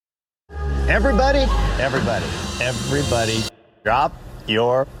Everybody, drop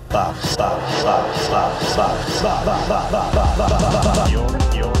your buff. Drop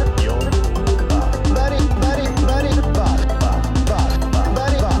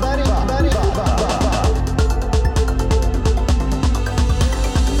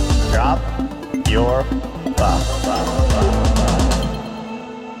your buff.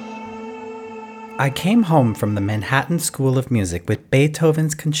 I came home from the Manhattan School of Music with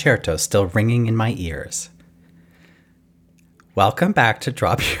Beethoven's concerto still ringing in my ears. Welcome back to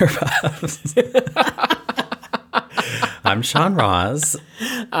Drop Your Buffs. I'm Sean Ross.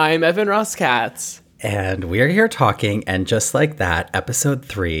 I'm Evan Ross Katz. And we're here talking, and just like that, episode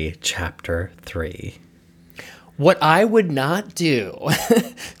 3, chapter 3. What I would not do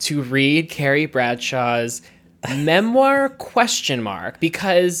to read Carrie Bradshaw's memoir ?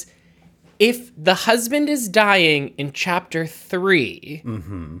 Because if the husband is dying in chapter 3,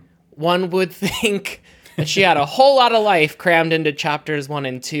 one would think that she had a whole lot of life crammed into chapters 1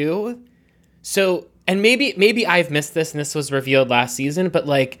 and 2. So, and maybe I've missed this and this was revealed last season, but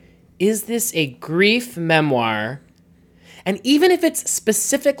like, is this a grief memoir? And even if it's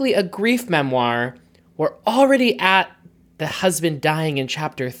specifically a grief memoir, we're already at the husband dying in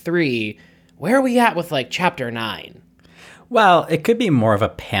chapter 3. Where are we at with like chapter 9? Well, it could be more of a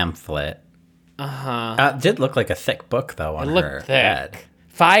pamphlet. It did look like a thick book, though, on her bed.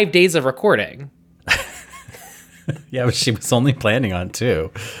 5 days of recording. Yeah, but she was only planning on 2.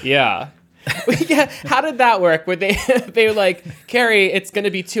 Yeah. Yeah. How did that work? Were they were like, Carrie, it's going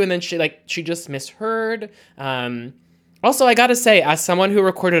to be 2, and then she just misheard. Also, I got to say, as someone who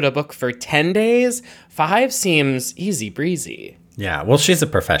recorded a book for 10 days, 5 seems easy breezy. Yeah, well, she's a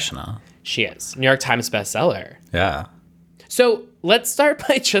professional. She is. New York Times bestseller. Yeah. So let's start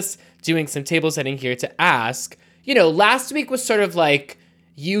by just doing some table setting here to ask, last week was sort of like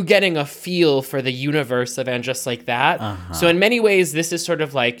you getting a feel for the universe of And Just Like That. So in many ways, this is sort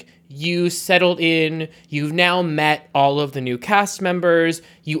of like you settled in, you've now met all of the new cast members,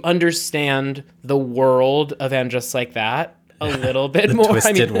 you understand the world of And Just Like That a little bit more.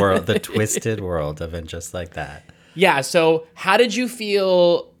 The twisted world of And Just Like That. Yeah, so how did you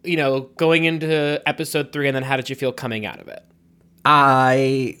feel, going into episode 3, and then how did you feel coming out of it?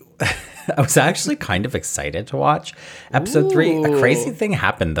 I was actually kind of excited to watch episode 3. A crazy thing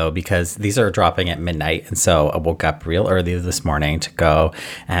happened, though, because these are dropping at midnight. And so I woke up real early this morning to go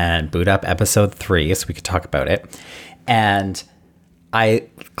and boot up episode 3 so we could talk about it. And I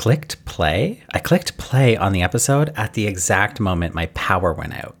clicked play. I clicked play on the episode at the exact moment my power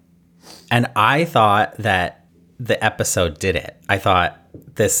went out. And I thought that the episode did it. I thought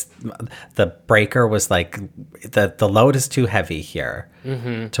the breaker was like, the load is too heavy here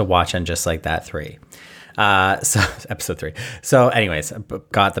to watch And Just Like That 3. So episode 3. So anyways,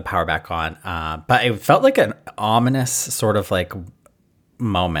 got the power back on. But it felt like an ominous sort of like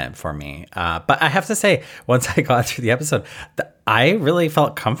moment for me. But I have to say, once I got through the episode, I really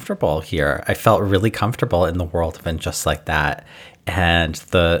felt comfortable here. I felt really comfortable in the world of And Just Like That and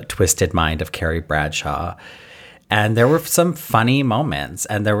the twisted mind of Carrie Bradshaw. And there were some funny moments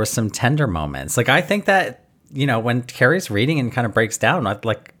and there were some tender moments. Like, I think that, when Carrie's reading and kind of breaks down,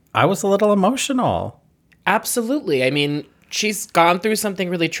 I was a little emotional. Absolutely. I mean, she's gone through something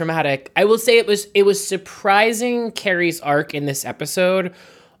really traumatic. I will say it was surprising, Carrie's arc in this episode,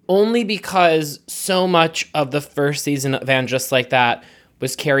 only because so much of the first season of And Just Like That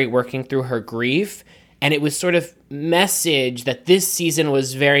was Carrie working through her grief. And it was sort of message that this season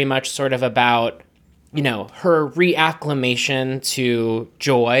was very much sort of about, her reacclimation to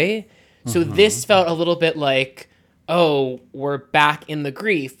joy. So this felt a little bit like, oh, we're back in the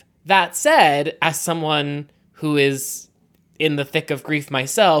grief. That said, as someone who is in the thick of grief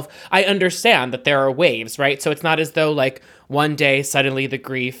myself, I understand that there are waves, right? So it's not as though like one day suddenly the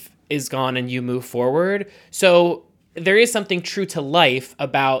grief is gone and you move forward. So there is something true to life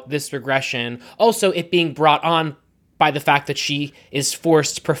about this regression. Also, it being brought on by the fact that she is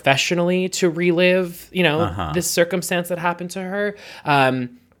forced professionally to relive, this circumstance that happened to her.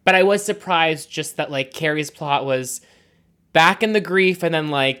 But I was surprised just that like Carrie's plot was back in the grief and then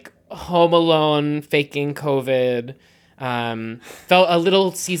like home alone, faking COVID. Felt a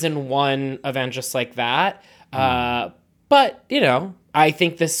little season 1 of And Just Like That. But, I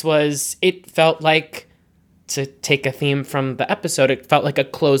think it felt like, to take a theme from the episode, it felt like a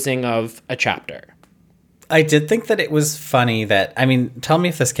closing of a chapter. I did think that it was funny that, tell me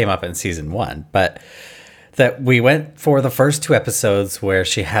if this came up in season 1, but that we went for the first 2 episodes where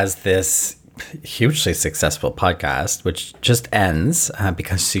she has this hugely successful podcast, which just ends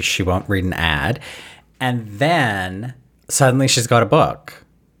because she won't read an ad. And then suddenly she's got a book.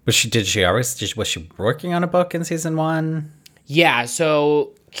 Was she working on a book in season 1? Yeah,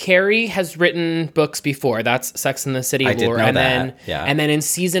 so Carrie has written books before. That's Sex and the City I did lore. know and that. then Yeah. and then in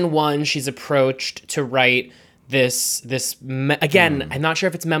season 1 she's approached to write again, I'm not sure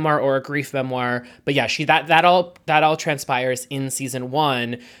if it's memoir or a grief memoir, but yeah, that all transpires in season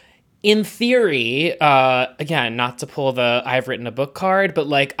 1. In theory, again, not to pull the I've written a book card, but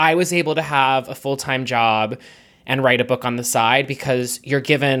like I was able to have a full-time job and write a book on the side because you're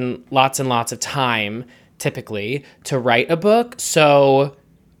given lots and lots of time typically to write a book. So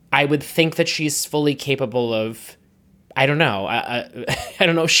I would think that she's fully capable of, I don't know. I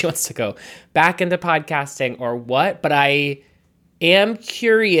don't know if she wants to go back into podcasting or what, but I am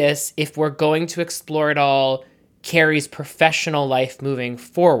curious if we're going to explore at all Carrie's professional life moving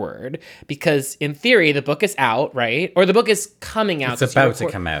forward, because in theory the book is out, right? Or the book is coming out. It's about to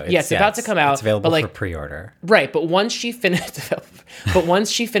come out. Yeah, it's about to come out. It's available but for pre-order. Right, but once she finishes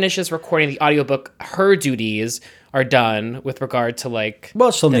recording the audiobook, her duties are done with regard to like.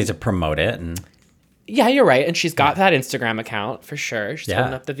 Well, she'll need to promote it, and yeah, you're right, and she's got that Instagram account for sure. She's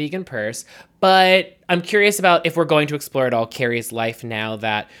holding up the vegan purse. But I'm curious about if we're going to explore at all Carrie's life now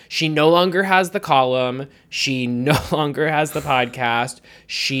that she no longer has the column, she no longer has the podcast.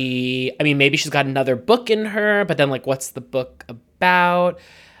 Maybe she's got another book in her, but then like, what's the book about?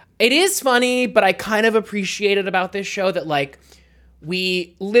 It is funny, but I kind of appreciate it about this show that like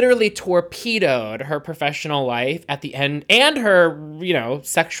we literally torpedoed her professional life at the end and her,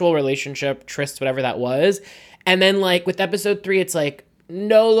 sexual relationship, tryst, whatever that was. And then like with episode 3, it's like,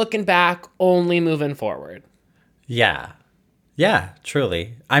 no looking back, only moving forward. Yeah. Yeah,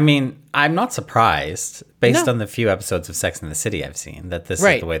 truly. I mean, I'm not surprised based on the few episodes of Sex and the City I've seen that this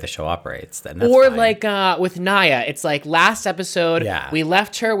is the way the show operates. Or fine. Like with Naya, it's like last episode, we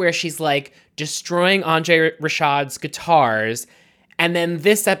left her where she's like destroying Andre Rashad's guitars. And then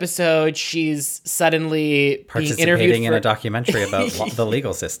this episode, she's suddenly participating in a documentary about the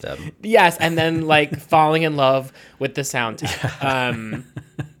legal system. Yes, and then like falling in love with the sound.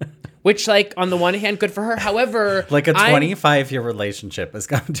 Which, like, on the one hand, good for her. However, like a 25-year relationship has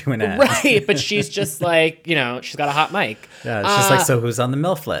come to an end. Right, but she's just like, she's got a hot mic. Yeah, it's just like, so who's on the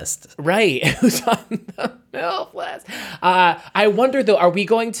MILF list? Right, who's on the MILF list? I wonder, though, are we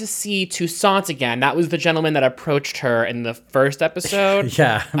going to see Toussaint again? That was the gentleman that approached her in the first episode.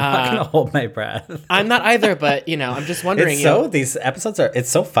 Yeah, I'm not going to hold my breath. I'm not either, but, I'm just wondering. These episodes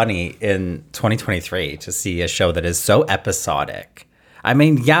it's so funny in 2023 to see a show that is so episodic. I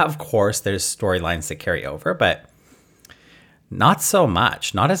mean, yeah, of course, there's storylines that carry over, but not so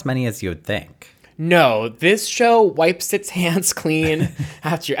much. Not as many as you would think. No, this show wipes its hands clean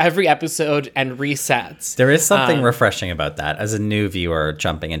after every episode and resets. There is something refreshing about that. As a new viewer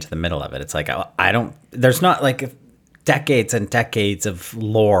jumping into the middle of it, it's like, there's not like decades and decades of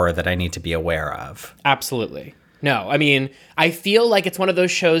lore that I need to be aware of. Absolutely. No, I mean, I feel like it's one of those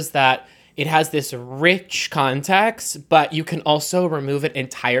shows that it has this rich context, but you can also remove it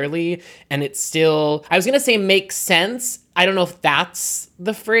entirely and it still, I was going to say makes sense. I don't know if that's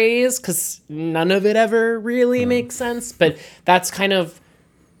the phrase because none of it ever really makes sense, but that's kind of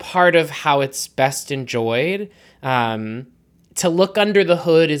part of how it's best enjoyed. To look under the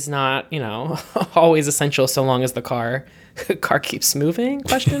hood is not, always essential so long as the car keeps moving, ?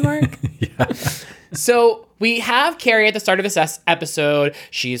 Yeah. So we have Carrie at the start of this episode.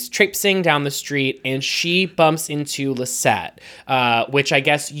 She's traipsing down the street and she bumps into Lisette, which I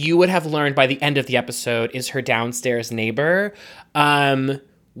guess you would have learned by the end of the episode is her downstairs neighbor.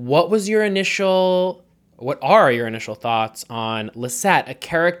 What are your initial thoughts on Lisette, a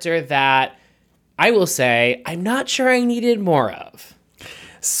character that I will say I'm not sure I needed more of?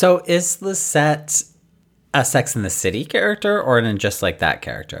 So is Lisette a Sex and the City character or an Just Like That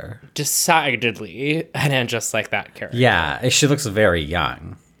character? Decidedly an Just Like That character. Yeah, she looks very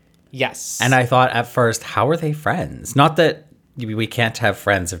young. Yes. And I thought at first, how are they friends? Not that we can't have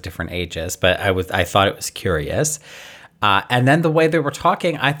friends of different ages, but I thought it was curious. And then the way they were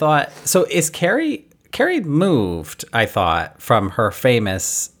talking, I thought, so is Carrie moved, I thought, from her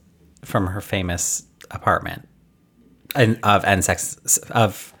famous apartment of Sex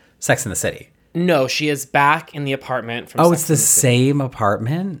and the City. No, she is back in the apartment from Sex it's the same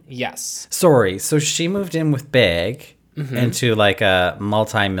apartment? Yes. Sorry. So she moved in with Big into like a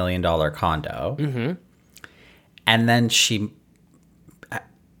multi-million-dollar condo. Mm-hmm. And then she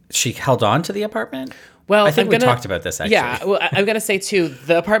held on to the apartment? Well, I think we talked about this, actually. Yeah. Well, I'm going to say, too,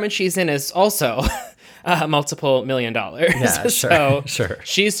 the apartment she's in is also multiple $1 million. Yeah, so sure.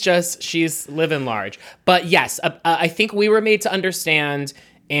 She's living large. But yes, I think we were made to understand,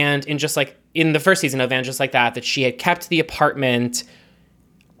 and in the first season of And Just Like That she had kept the apartment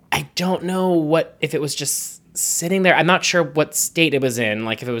I don't know if it was just sitting there. I'm not sure what state it was in,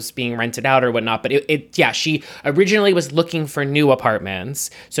 like if it was being rented out or whatnot, but she originally was looking for new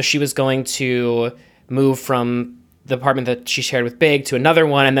apartments. So she was going to move from the apartment that she shared with Big to another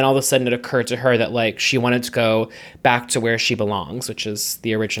one, and then all of a sudden it occurred to her that like she wanted to go back to where she belongs, which is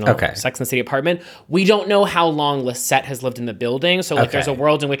the original Sex and the City apartment. We don't know how long Lisette has lived in the building, so like there's a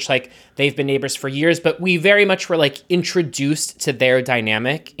world in which like they've been neighbors for years, but we very much were like introduced to their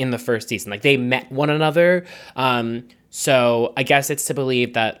dynamic in the first season. Like they met one another. So I guess it's to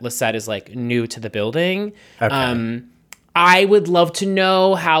believe that Lisette is like new to the building. I would love to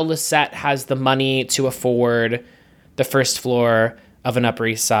know how Lisette has the money to afford the first floor of an Upper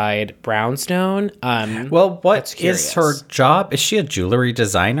East Side brownstone. Well, what is her job? Is she a jewelry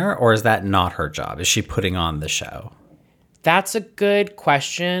designer, or is that not her job? Is she putting on the show? That's a good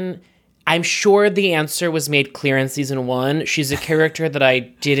question. I'm sure the answer was made clear in season 1. She's a character that I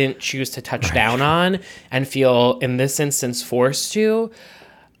didn't choose to touch down on and feel, in this instance, forced to.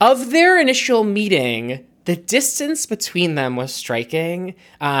 Of their initial meeting, the distance between them was striking.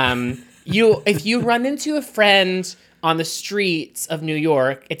 If you run into a friend on the streets of New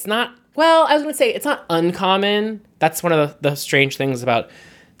York, it's not, well, I was going to say it's not uncommon. That's one of the strange things about,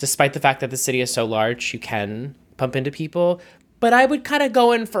 despite the fact that the city is so large, you can bump into people. But I would kind of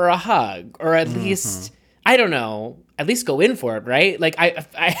go in for a hug, or at least, I don't know, at least go in for it, right? Like I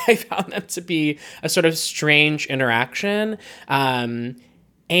found that to be a sort of strange interaction. And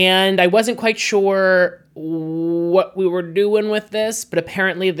I wasn't quite sure what we were doing with this, but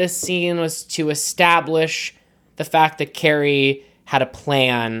apparently this scene was to establish the fact that Carrie had a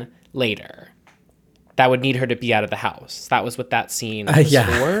plan later that would need her to be out of the house. That was what that scene was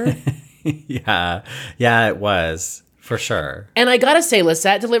for. Yeah, it was. For sure. And I gotta say,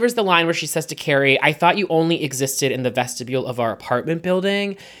 Lisette delivers the line where she says to Carrie, "I thought you only existed in the vestibule of our apartment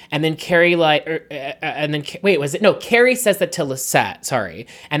building." And then Carrie Carrie says that to Lisette, sorry.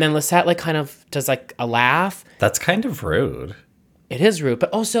 And then Lisette like kind of does like a laugh. That's kind of rude. It is rude.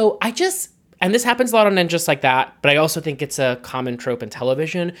 But also and this happens a lot on And Just Like That, but I also think it's a common trope in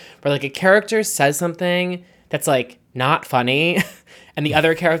television where like a character says something that's like not funny and the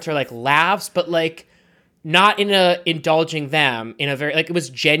other character like laughs, but like not in indulging them in a very, like, it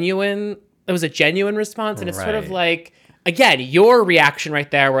was genuine. It was a genuine response. And it's sort of like, again, your reaction right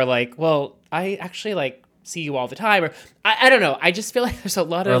there where like, well, I actually like see you all the time. Or I don't know. I just feel like there's a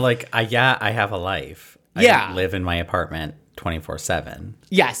lot of. Or like, I have a life. I don't live in my apartment 24/7.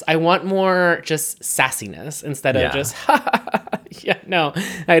 Yes. I want more just sassiness instead of just, no,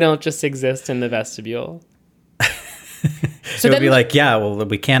 I don't just exist in the vestibule. So it would be like,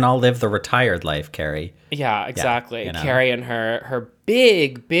 we can't all live the retired life, Carrie. Yeah, exactly. Yeah, Carrie and her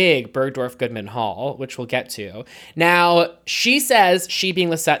big Bergdorf Goodman Hall, which we'll get to. Now, she being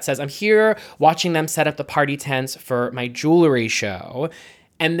Lisette says, "I'm here watching them set up the party tents for my jewelry show."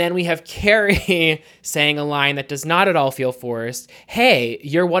 And then we have Carrie saying a line that does not at all feel forced. "Hey,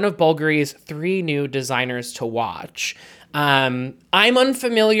 you're one of Bulgary's 3 new designers to watch." I'm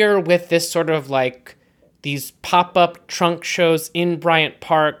unfamiliar with this sort of like these pop-up trunk shows in Bryant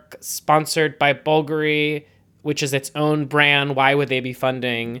Park sponsored by Bulgari, which is its own brand. Why would they be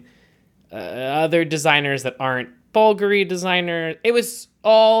funding other designers that aren't Bulgari designers? It was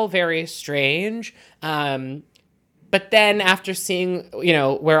all very strange. But then after seeing,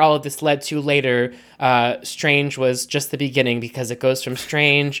 where all of this led to later, Strange was just the beginning, because it goes from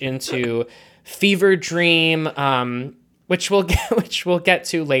Strange into Fever Dream, which we'll get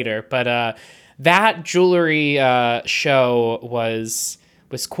to later. But that jewelry show was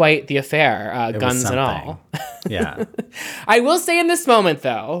quite the affair, guns and all. Yeah. I will say in this moment,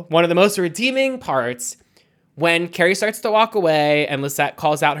 though, one of the most redeeming parts, when Carrie starts to walk away and Lisette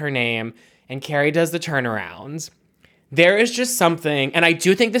calls out her name and Carrie does the turnaround, there is just something, and I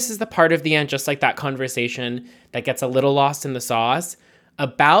do think this is the part of the end, just like that conversation that gets a little lost in the sauce,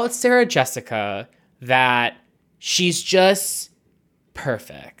 about Sarah Jessica, that she's just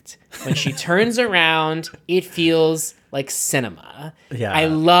perfect. When she turns around, it feels like cinema. Yeah. I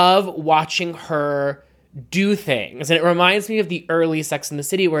love watching her do things. And it reminds me of the early Sex and the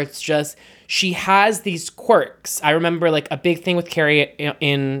City, where it's just, she has these quirks. I remember like a big thing with Carrie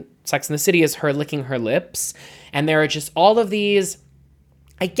in Sex and the City is her licking her lips. And there are just all of these,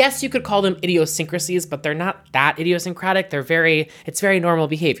 I guess you could call them idiosyncrasies, but they're not that idiosyncratic. It's very normal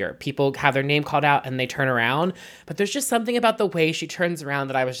behavior. People have their name called out and they turn around, but there's just something about the way she turns around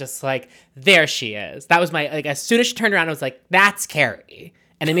that I was just like, there she is. That was as soon as she turned around, I was like, that's Carrie.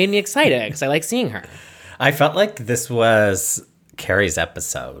 And it made me excited because I like seeing her. I felt like this was Carrie's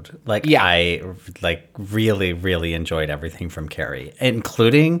episode. Like, Yeah. I like really, really enjoyed everything from Carrie,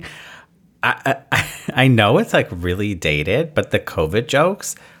 including. I know it's like really dated, but the COVID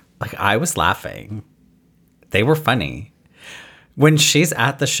jokes, like I was laughing. They were funny. When she's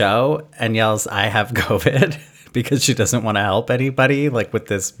at the show and yells, "I have COVID," because she doesn't want to help anybody, like with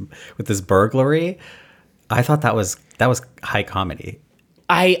this burglary, I thought that was high comedy.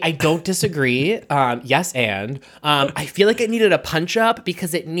 I don't disagree. Yes, and I feel like it needed a punch up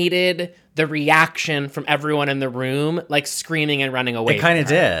because it needed the reaction from everyone in the room, like screaming and running away. It kind of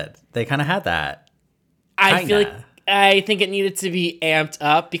from her. did. They kind of had that. I feel like Kinda. I think it needed to be amped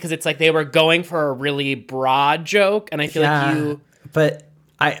up because it's like they were going for a really broad joke, and I feel like you. But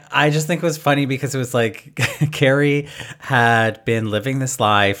I just think it was funny because it was like Carrie had been living this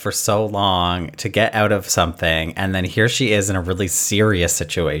lie for so long to get out of something, and then here she is in a really serious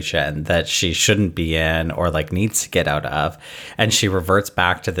situation that she shouldn't be in or like needs to get out of, and she reverts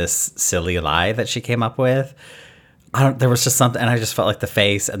back to this silly lie that she came up with. There was just something, and I just felt like the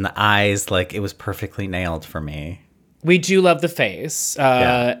face and the eyes, like it was perfectly nailed for me. We do love the face.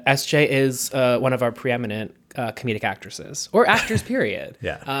 Yeah. SJ is one of our preeminent comedic actresses or actors, period.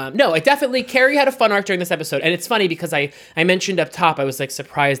 Yeah. No, Carrie had a fun arc during this episode. And it's funny because I mentioned up top, I was like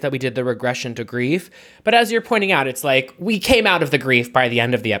surprised that we did the regression to grief. But as you're pointing out, it's like we came out of the grief by the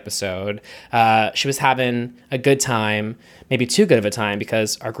end of the episode. She was having a good time, maybe too good of a time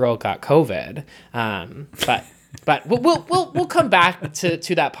because our girl got COVID. But we'll come back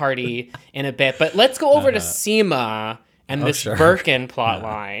to that party in a bit. But let's go over to Seema and this sure. Birkin plot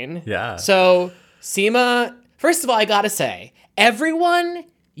line. Yeah. So Seema, first of all, I gotta say, everyone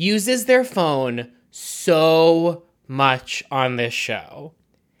uses their phone so much on this show.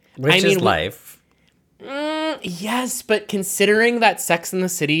 Which is life. Yes, but considering that Sex and the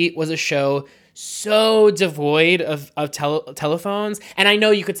City was a show so devoid of telephones, and I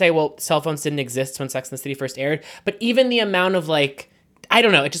know you could say, well, cell phones didn't exist when Sex and the City first aired, but even the amount of like, I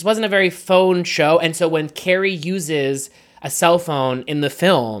don't know, it just wasn't a very phone show, and so when Carrie uses a cell phone in the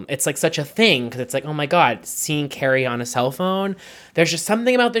film, it's like such a thing, because it's like, oh my God, seeing Carrie on a cell phone, there's just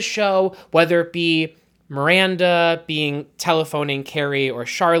something about this show, whether it be Miranda being telephoning Carrie or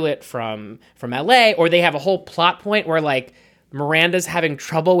Charlotte from LA, or they have a whole plot point where like Miranda's having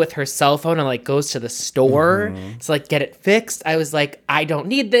trouble with her cell phone and like goes to the store to like get it fixed. I was like, I don't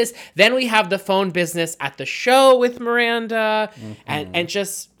need this. Then we have the phone business at the show with Miranda and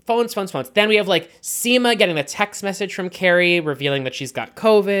just phones. Then we have like Seema getting the text message from Carrie revealing that she's got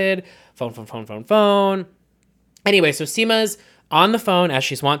COVID. Phone. Anyway, so Seema's on the phone as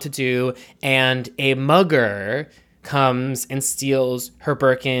she's wont to do, and a mugger comes and steals her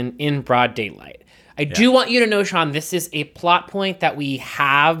Birkin in broad daylight. I do want you to know, Sean, this is a plot point that we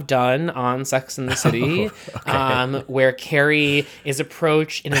have done on Sex and the City, where Carrie is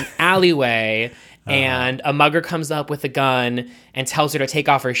approached in an alleyway and a mugger comes up with a gun and tells her to take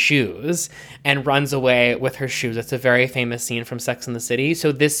off her shoes and runs away with her shoes. It's a very famous scene from Sex and the City.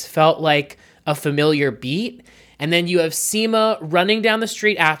 So this felt like a familiar beat. And then you have Seema running down the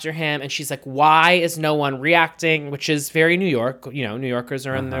street after him, and she's like, why is no one reacting? Which is very New York. You know, New Yorkers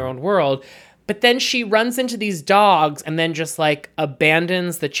are in their own world. But then she runs into these dogs and then just like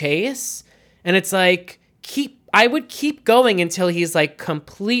abandons the chase. And it's like, I would keep going until he's like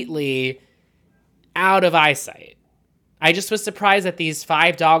completely out of eyesight. I just was surprised that these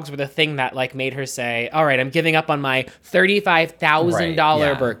 5 dogs were the thing that like made her say, all right, I'm giving up on my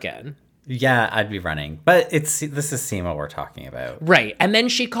 $35,000 Birkin. Yeah, I'd be running. But this is Seema we're talking about. Right. And then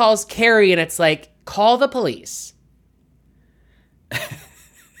she calls Carrie and it's like, call the police.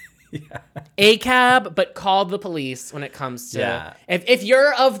 A cab, but call the police when it comes to if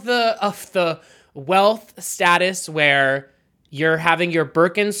you're of the wealth status where you're having your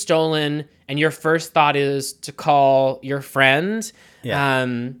Birkin stolen and your first thought is to call your friend. Yeah.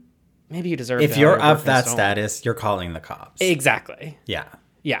 Maybe you deserve. If you're of that status, you're calling the cops. Exactly. Yeah.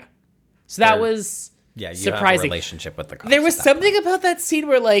 Yeah. So that was you surprising. have a relationship with the cops. There was something about that scene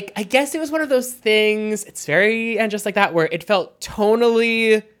where, like, I guess it was one of those things. It's very and just like that where it felt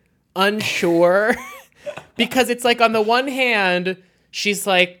tonally unsure because it's like on the one hand she's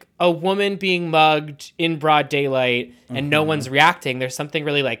like a woman being mugged in broad daylight and no one's reacting. There's something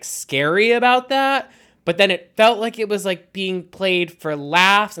really like scary about that, but then it felt like it was like being played for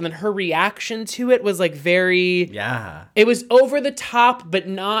laughs, and then her reaction to it was like very it was over the top, but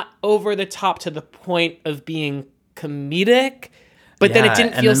not over the top to the point of being comedic. But then it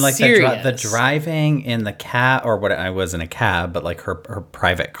didn't feel like serious. The driving in the cab, or what I was in a cab, but like her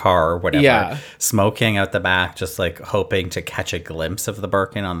private car or whatever, smoking out the back, just like hoping to catch a glimpse of the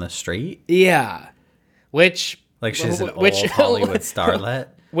Birkin on the street. Yeah. Which Like she's an Which- old Hollywood starlet.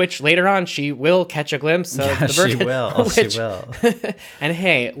 Which later on she will catch a glimpse of the She Birkin. will. She will. And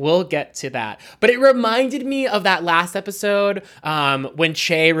hey, we'll get to that. But it reminded me of that last episode when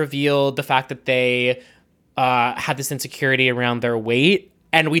Che revealed the fact that they had this insecurity around their weight.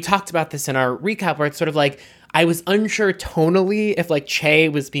 And we talked about this in our recap where it's sort of like, I was unsure tonally if like Che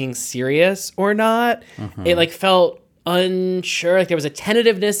was being serious or not. It like felt unsure. Like there was a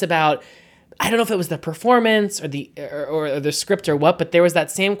tentativeness about, I don't know if it was the performance or the script or what, but there was that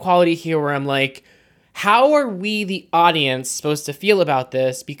same quality here where I'm like, how are we, the audience, supposed to feel about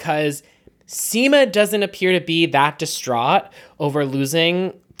this? Because Seema doesn't appear to be that distraught over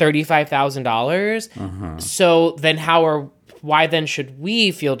losing $35,000. So then why then should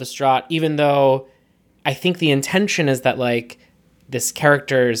we feel distraught, even though I think the intention is that like this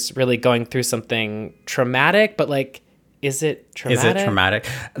character's really going through something traumatic, but like, is it traumatic? Is it traumatic?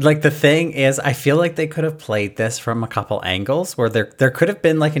 Like the thing is, I feel like they could have played this from a couple angles where there could have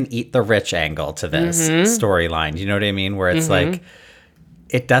been like an eat the rich angle to this storyline. You know what I mean? Where it's like,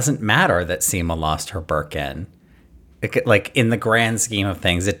 it doesn't matter that Seema lost her Birkin. Like in the grand scheme of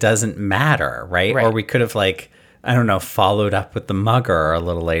things, it doesn't matter, right? Or we could have like, I don't know, followed up with the mugger a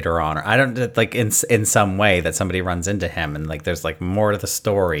little later on, or I don't like in some way that somebody runs into him and like there's like more to the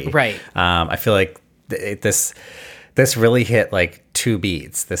story, Right? I feel like this really hit like two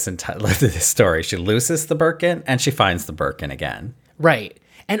beats. This entire this story, she loses the Birkin and she finds the Birkin again, Right.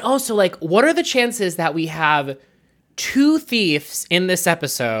 And also, like, what are the chances that we have two thieves in this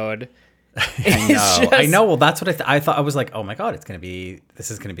episode? I know. Well, that's what I thought. I was like, oh my god,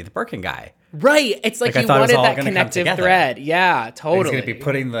 this is gonna be the Birkin guy. Right. It's like I you thought it was wanted all that gonna come connective together. thread. Yeah, totally. He's gonna be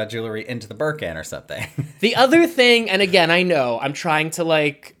putting the jewelry into the Birkin or something. The other thing, and again, I know I'm trying to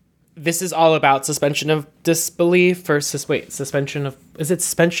like, this is all about suspension of disbelief or suspension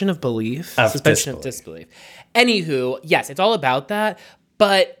of belief? Suspension of disbelief. Anywho, yes, it's all about that.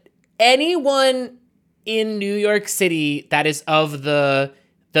 But anyone in New York City that is of the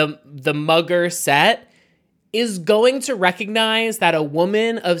mugger set is going to recognize that a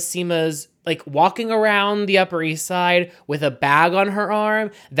woman of Seema's like walking around the Upper East Side with a bag on her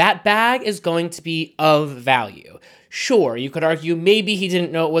arm, that bag is going to be of value. Sure, you could argue maybe he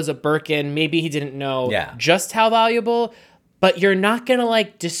didn't know it was a Birkin, maybe he didn't know just how valuable, but you're not going to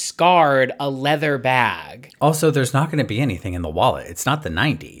like discard a leather bag. Also, there's not going to be anything in the wallet. It's not the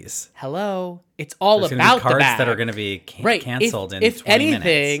 90s. Hello. It's all There's about be cards the bag. that are going to be canceled in if 20 anything,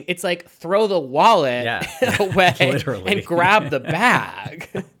 minutes. it's like throw the wallet away Literally. and grab the bag.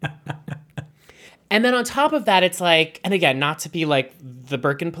 And then on top of that, it's like, and again, not to be like the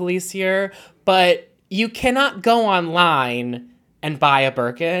Birkin police here, but you cannot go online and buy a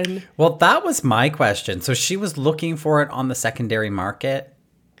Birkin. Well, that was my question. So she was looking for it on the secondary market.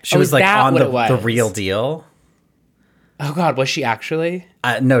 She was like on the real deal. Oh God, was she actually?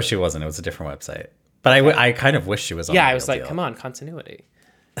 No, she wasn't. It was a different website. But I kind of wish she was on. Yeah, the I was real like, deal. come on, continuity.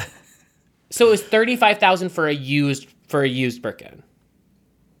 So it was $35,000 for a used Birkin.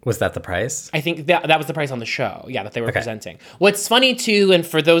 Was that the price? I think that was the price on the show, that they were presenting. What's funny, too, and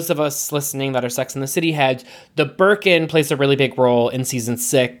for those of us listening that are Sex and the City heads, the Birkin plays a really big role in season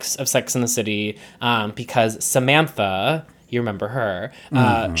 6 of Sex and the City because Samantha, you remember her,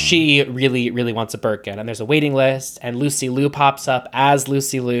 she really, really wants a Birkin. And there's a waiting list, and Lucy Liu pops up as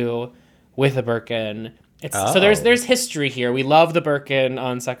Lucy Liu with a Birkin. So there's history here. We love the Birkin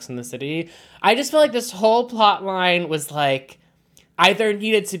on Sex and the City. I just feel like this whole plot line was like, either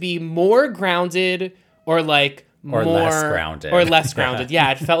needed to be more grounded or like more less grounded. Or less grounded.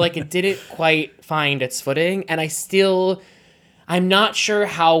 Yeah, it felt like it didn't quite find its footing. And I'm not sure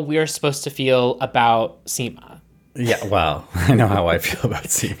how we're supposed to feel about Seema. Yeah, well, I know how I feel about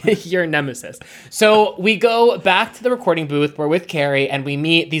Seema. Your nemesis. So we go back to the recording booth. We're with Carrie and we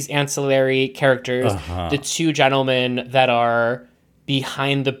meet these ancillary characters, the two gentlemen that are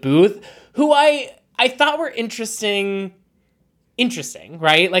behind the booth, who I thought were interesting,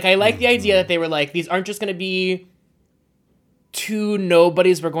 right? Like, I like the idea that they were like, these aren't just going to be two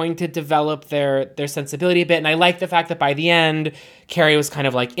nobodies. We're going to develop their sensibility a bit. And I like the fact that by the end, Carrie was kind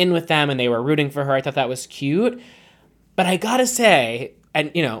of like in with them and they were rooting for her. I thought that was cute. But I gotta say,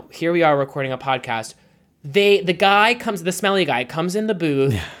 and here we are recording a podcast, the smelly guy comes in the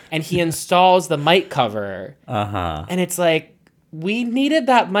booth and he installs the mic cover. And it's like, we needed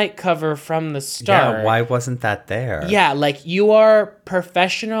that mic cover from the start. Yeah, why wasn't that there? Yeah, like, you are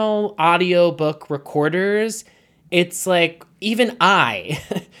professional audiobook recorders. It's like, even I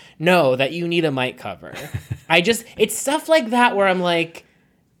know that you need a mic cover. It's stuff like that where I'm like,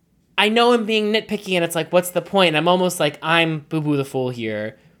 I know I'm being nitpicky and it's like, what's the point? I'm almost like, I'm Boo Boo the Fool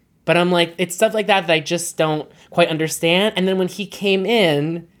here. But I'm like, it's stuff like that I just don't quite understand. And then when he came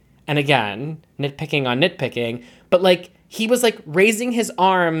in, and again, nitpicking on nitpicking, but like he was like raising his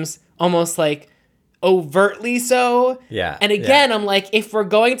arms almost like overtly so. Yeah. And again, I'm like, if we're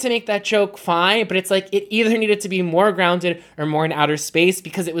going to make that joke, fine. But it's like it either needed to be more grounded or more in outer space,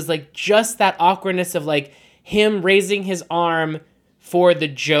 because it was like just that awkwardness of like him raising his arm for the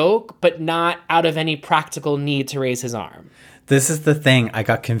joke, but not out of any practical need to raise his arm. This is the thing. I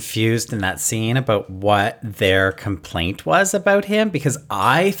got confused in that scene about what their complaint was about him, because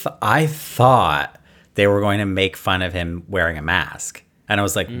I thought they were going to make fun of him wearing a mask. And I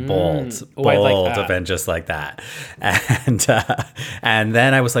was like, bold I like that. of and just like that. And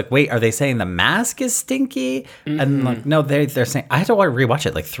then I was like, wait, are they saying the mask is stinky? And like, no, they're saying, I had to rewatch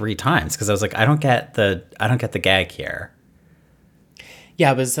it like 3 times because I was like, I don't get the gag here.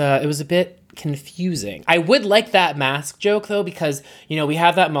 Yeah, it was a bit confusing. I would like that mask joke though, because we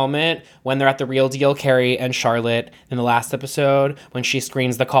have that moment when they're at the Real Deal, Carrie and Charlotte, in the last episode when she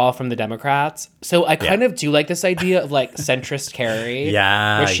screens the call from the Democrats. So I kind of do like this idea of like centrist Carrie,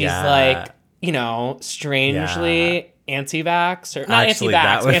 where she's like, strangely anti-vax or not Actually, anti-vax,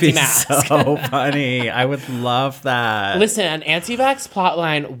 that would anti-mask. be so funny. I would love that. Listen, an anti-vax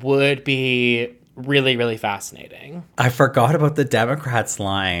plotline would be really, really fascinating. I forgot about the Democrats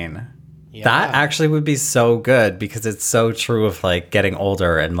line. Yeah. That actually would be so good, because it's so true of like getting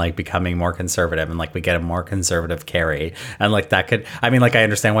older and like becoming more conservative, and like we get a more conservative Carrie, and like that could, I mean, like I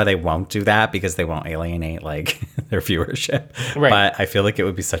understand why they won't do that, because they won't alienate like their viewership, right. But I feel like it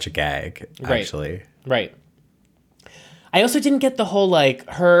would be such a gag, actually. Right. I also didn't get the whole like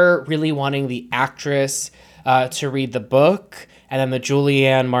her really wanting the actress to read the book, and then the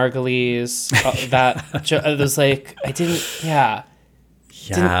Julianne Margulies it was like I didn't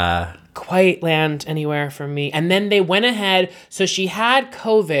quite land anywhere for me. And then they went ahead, so she had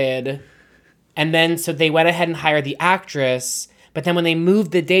COVID, and then so they went ahead and hired the actress, but then when they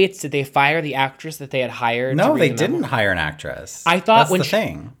moved the dates, did they fire the actress that they had hired? No, they didn't hire an actress. I thought that's the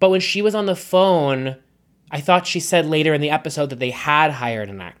thing. But when she was on the phone, I thought she said later in the episode that they had hired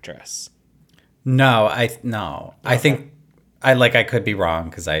an actress. No. I think I could be wrong,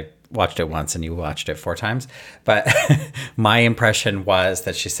 because I watched it once and you watched it 4 times, but my impression was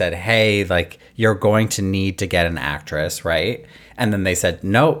that she said, hey, like, you're going to need to get an actress, right? And then they said,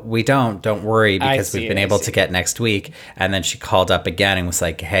 no, we don't worry, because we've been able to get next week. And then she called up again and was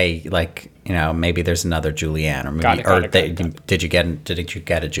like, hey, like, maybe there's another Julianne, or maybe did you get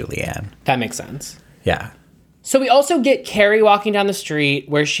a Julianne? That makes sense. Yeah. So we also get Carrie walking down the street,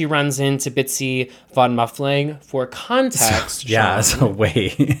 where she runs into Bitsy von Muffling. For context, So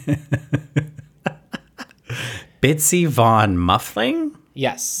wait. Bitsy von Muffling?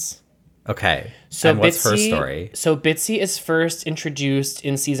 Yes. Okay. So and what's her story? So Bitsy is first introduced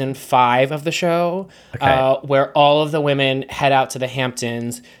in season 5 of the show, okay. Where all of the women head out to the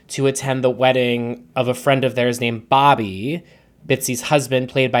Hamptons to attend the wedding of a friend of theirs named Bobby, Bitsy's husband,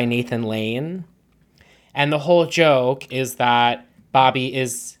 played by Nathan Lane. And the whole joke is that Bobby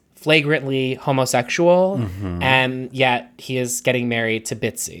is flagrantly homosexual, and yet he is getting married to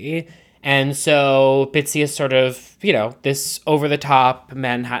Bitsy. And so Bitsy is sort of, this over-the-top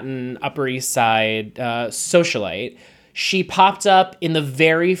Manhattan Upper East Side socialite. She popped up in the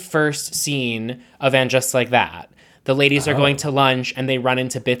very first scene of And Just Like That. The ladies are going to lunch, and they run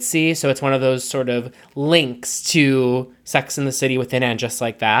into Bitsy. So it's one of those sort of links to Sex and the City within And Just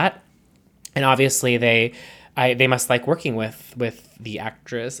Like That. And obviously they must like working with the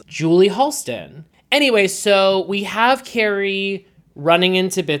actress Julie Halston. Anyway, so we have Carrie running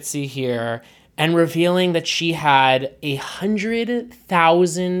into Bitsy here and revealing that she had a $100,000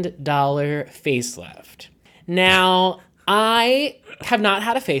 facelift. Now, I have not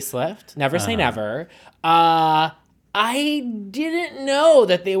had a facelift. Never say never. I didn't know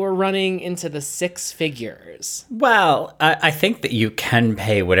that they were running into the 6 figures. Well, I think that you can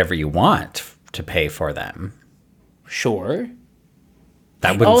pay whatever you want to pay for them. Sure.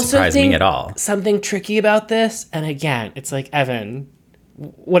 That wouldn't surprise me at all. Something tricky about this, and again, it's like, Evan,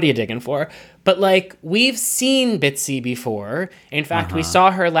 what are you digging for? But like, we've seen Bitsy before. In fact, we saw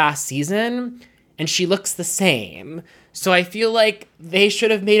her last season, and she looks the same. So I feel like they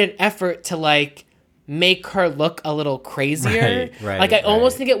should have made an effort to like make her look a little crazier. Right, like, I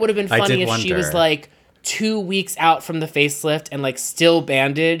almost think it would have been funny if she was wonder. like 2 weeks out from the facelift and like still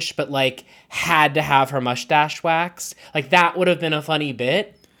bandaged, but like had to have her mustache waxed. Like, that would have been a funny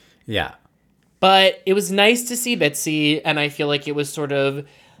bit. Yeah. But it was nice to see Bitsy, and I feel like it was sort of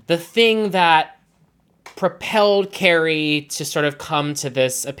the thing that propelled Carrie to sort of come to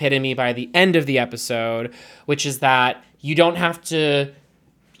this epitome by the end of the episode, which is that you don't have to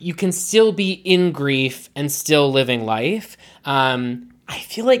you can still be in grief and still living life. I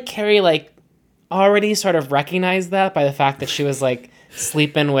feel like Carrie like already sort of recognized that by the fact that she was like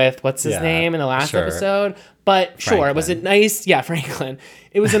sleeping with what's his name in the last episode. But sure, it was a nice, Franklin.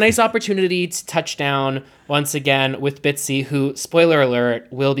 It was a nice opportunity to touch down once again with Bitsy, who, spoiler alert,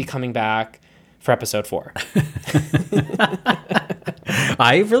 will be coming back for episode 4.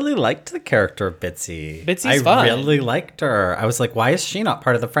 I really liked the character of Bitsy. Bitsy's fun. I really liked her. I was like, why is she not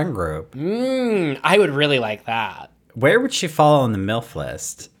part of the friend group? I would really like that. Where would she fall on the MILF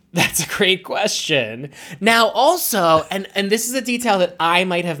list? That's a great question. Now, also, and this is a detail that I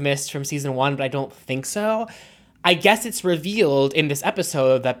might have missed from season 1, but I don't think so. I guess it's revealed in this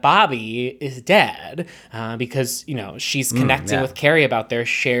episode that Bobby is dead because, you know, she's connecting with Carrie about their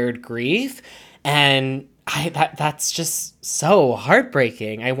shared grief. And that's just so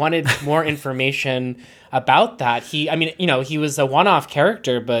heartbreaking. I wanted more information about that. He was a one-off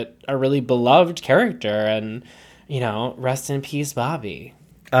character, but a really beloved character. And, you know, rest in peace, Bobby.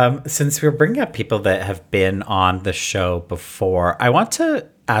 Since we're bringing up people that have been on the show before, I want to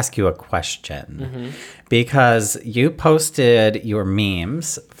ask you a question because you posted your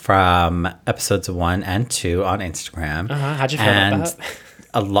memes from episodes 1 and 2 on Instagram. How'd you feel about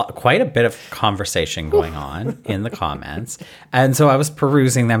that? Quite a bit of conversation going on in the comments, and so I was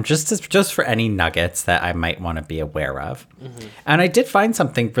perusing them just for any nuggets that I might want to be aware of, and I did find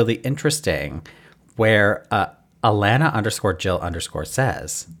something really interesting where Alana_Jill_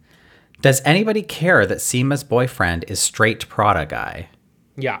 says, "Does anybody care that Seema's boyfriend is straight Prada guy?"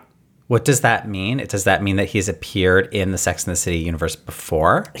 Yeah. What does that mean? Does that mean that he's appeared in the Sex and the City universe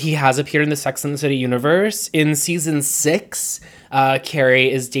before? He has appeared in the Sex and the City universe. In season 6,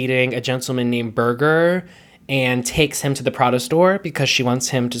 Carrie is dating a gentleman named Berger and takes him to the Prada store because she wants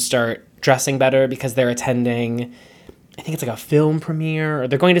him to start dressing better because they're attending, I think it's like a film premiere, or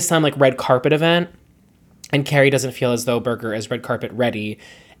they're going to some like red carpet event. And Carrie doesn't feel as though Berger is red carpet ready.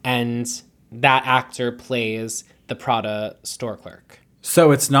 And that actor plays the Prada store clerk.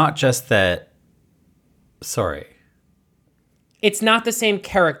 So it's not just that... Sorry. It's not the same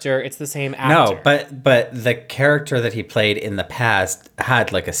character. It's the same actor. No, but the character that he played in the past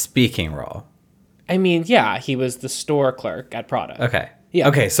had like a speaking role. I mean, yeah, he was the store clerk at Prada. Okay. Yeah.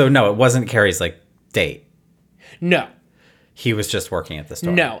 Okay, so no, it wasn't Carrie's like date. No. He was just working at the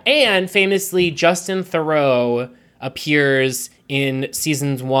store. No. And famously, Justin Theroux appears in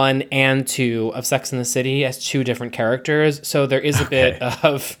seasons 1 and 2 of Sex and the City as 2 different characters. So there is a bit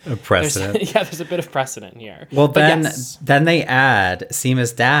of a precedent. There's a bit of precedent here. Well, then they add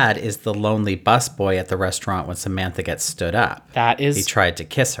Seema's dad is the lonely busboy at the restaurant when Samantha gets stood up. That is he tried to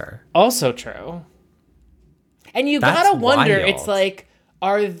kiss her. Also true. And you That's gotta wonder, wild. it's like,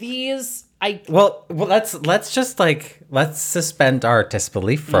 are these... Well, let's suspend our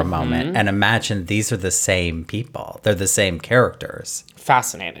disbelief for a moment and imagine these are the same people. They're the same characters.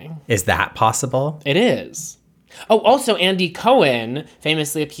 Fascinating. Is that possible? It is. Oh, also Andy Cohen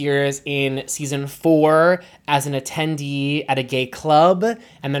famously appears in season 4 as an attendee at a gay club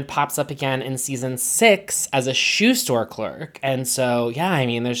and then pops up again in season 6 as a shoe store clerk. And so, yeah, I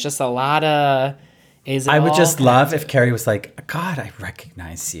mean, there's just a lot of... I would just love if Carrie was like, God, I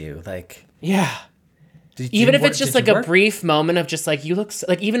recognize you. Like... Yeah. Even if it's just like a brief moment of just like, you look,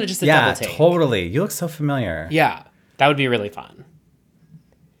 like even just a double take. Yeah, totally. You look so familiar. Yeah. That would be really fun.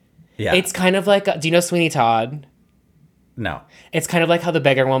 Yeah. It's kind of like, do you know Sweeney Todd? No. It's kind of like how the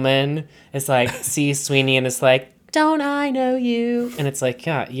beggar woman is like, sees Sweeney and is like, don't I know you? And it's like,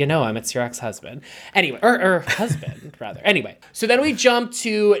 yeah, you know him. It's your ex-husband. Anyway, or husband, rather. Anyway. So then we jump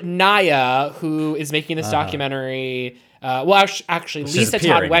to Naya, who is making this documentary... actually, Lisa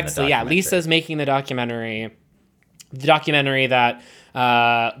Todd Wexley. Yeah, Lisa's making the documentary. The documentary that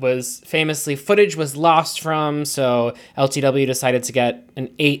was famously footage was lost from, so LTW decided to get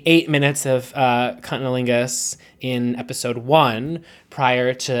an eight minutes of cunnilingus in episode 1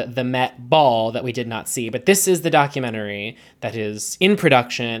 prior to the Met Ball that we did not see. But this is the documentary that is in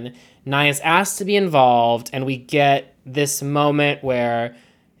production. Naya's asked to be involved, and we get this moment where,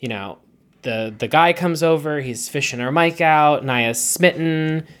 you know, the guy comes over, he's fishing her mic out, Naya's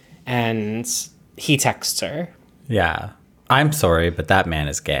smitten, and he texts her. Yeah. I'm sorry, but that man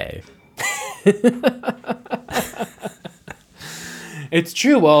is gay. It's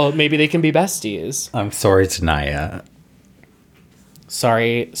true. Well, maybe they can be besties. I'm sorry to Naya.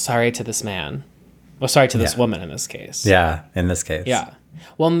 Sorry to this man. Well, sorry to this woman in this case. Yeah, in this case. Yeah.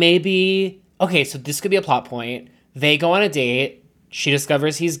 Well, maybe... Okay, so this could be a plot point. They go on a date. She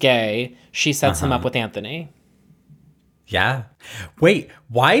discovers he's gay. She sets him up with Anthony. Yeah. Wait,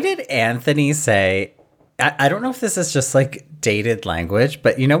 why did Anthony say... I don't know if this is just like dated language,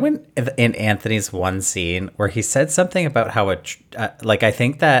 but you know when in Anthony's one scene where he said something about how I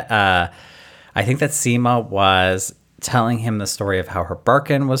think that Seema was telling him the story of how her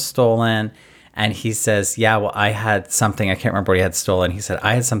Birkin was stolen, and he says, "Yeah, well, I had something. I can't remember what he had stolen." He said,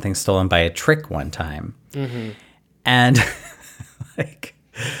 "I had something stolen by a trick one time," and like,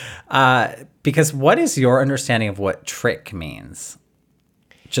 because what is your understanding of what trick means?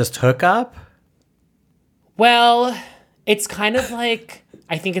 Just hook up? Well, it's kind of like,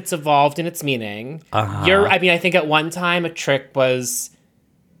 I think it's evolved in its meaning. I think at one time a trick was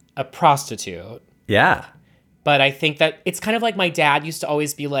a prostitute. Yeah. But I think that it's kind of like my dad used to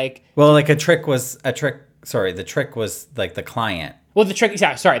always be like... Well, like the trick was like the client. Well,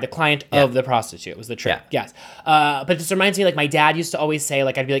 the client of the prostitute was the trick. Yeah. Yes. But this reminds me, like, my dad used to always say,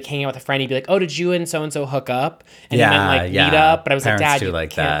 like, I'd be, like, hanging out with a friend. He'd be like, oh, did you and so-and-so hook up? And he meant, like, meet up. But I was Parents like, Dad, you like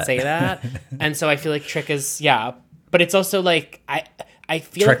can't say that. And so I feel like trick is, But it's also, like, I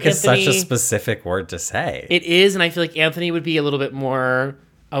feel trick like Anthony... is such a specific word to say. It is, and I feel like Anthony would be a little bit more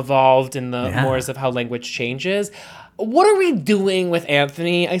evolved in the mores of how language changes. What are we doing with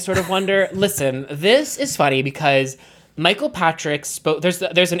Anthony? I sort of wonder. Listen, this is funny because... Michael Patrick spoke. There's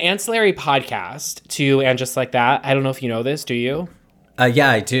an ancillary podcast to And Just Like That. I don't know if you know this. Do you? Yeah,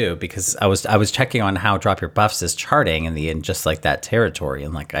 I do, because I was checking on how Drop Your Buffs is charting in the And Just Like That territory,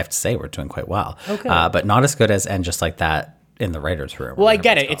 and like I have to say, we're doing quite well. Okay. But not as good as And Just Like That in the writers' room. Well, I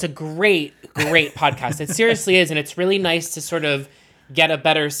get it. It's a great podcast. It seriously is, and it's really nice to sort of get a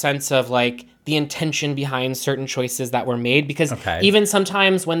better sense of like the intention behind certain choices that were made, because even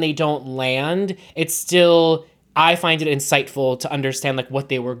sometimes when they don't land, it's still. I find it insightful to understand like what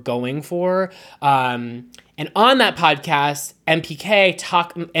they were going for. And on that podcast,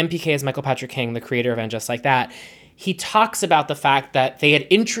 MPK is Michael Patrick King, the creator of And Just Like That. He talks about the fact that they had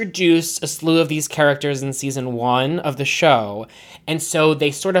introduced a slew of these characters in season 1 of the show. And so they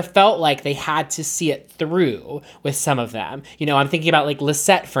sort of felt like they had to see it through with some of them. You know, I'm thinking about like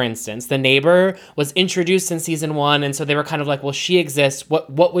Lisette, for instance. The neighbor was introduced in season 1. And so they were kind of like, well, she exists.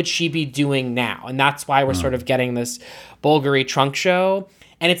 What would she be doing now? And that's why we're sort of getting this Bulgari trunk show.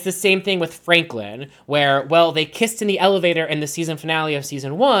 And it's the same thing with Franklin, where, well, they kissed in the elevator in the season finale of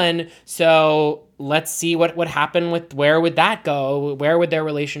season 1, so let's see what would happen with, where would that go? Where would their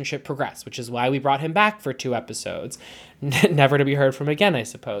relationship progress? Which is why we brought him back for 2 episodes. Never to be heard from again, I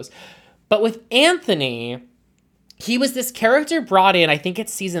suppose. But with Anthony, he was this character brought in, I think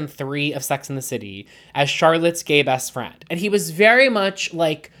it's season 3 of Sex and the City, as Charlotte's gay best friend. And he was very much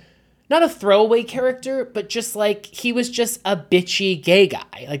like... not a throwaway character, but just like, he was just a bitchy gay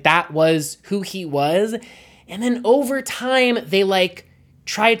guy. Like, that was who he was. And then over time, they like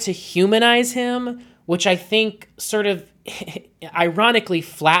tried to humanize him, which I think sort of ironically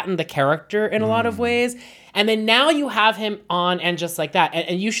flattened the character in a lot of ways. And then now you have him on And Just Like That.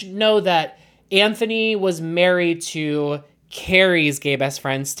 And you should know that Anthony was married to Carrie's gay best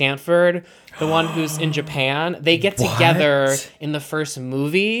friend, Stanford, the one who's in Japan. They get together in the first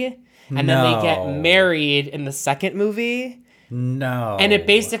movie. And then they get married in the second movie. No. And it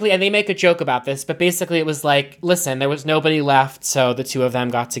basically, and they make a joke about this, but basically it was like, listen, there was nobody left, so the two of them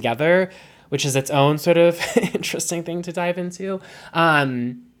got together, which is its own sort of interesting thing to dive into.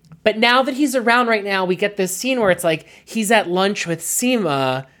 But now that he's around right now, we get this scene where it's like, he's at lunch with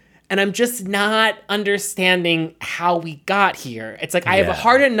Seema, and I'm just not understanding how we got here. It's like, I have a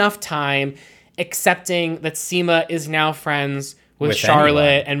hard enough time accepting that Seema is now friends with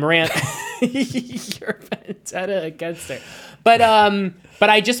Charlotte and Miranda. Your vendetta against her. But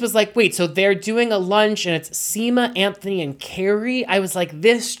I just was like, wait, so they're doing a lunch and it's Seema, Anthony, and Carrie? I was like,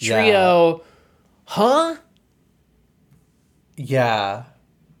 this trio, huh? Yeah.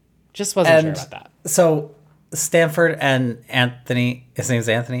 Just wasn't sure about that. So Stanford and Anthony, his name's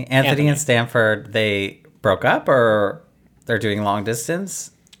Anthony? Anthony and Stanford, they broke up, or they're doing long distance?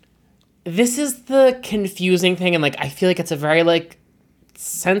 This is the confusing thing, and like I feel like it's a very like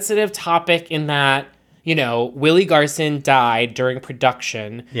sensitive topic in that, you know, Willie Garson died during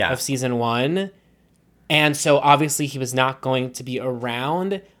production of season 1, and so obviously he was not going to be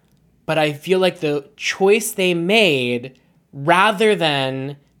around. But I feel like the choice they made, rather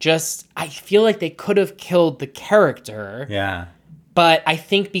than just, I feel like they could have killed the character. Yeah. But I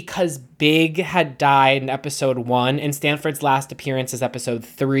think because Big had died in episode 1 and Stanford's last appearance is episode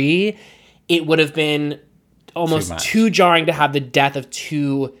 3, it would have been almost too jarring to have the death of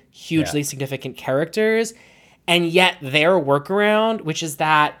 2 hugely significant characters. And yet their workaround, which is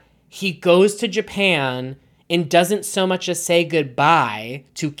that he goes to Japan and doesn't so much as say goodbye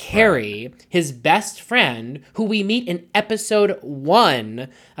to Carrie, his best friend, who we meet in episode 1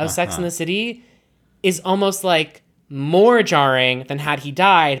 of Sex and the City, is almost like more jarring than had he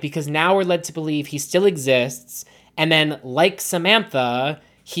died, because now we're led to believe he still exists. And then, like Samantha,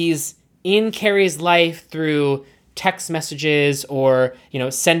 he's in Carrie's life through text messages or,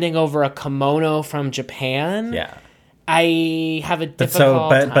 sending over a kimono from Japan. Yeah. I have a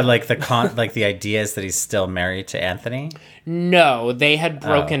difficult time. But like the idea is that he's still married to Anthony? No, they had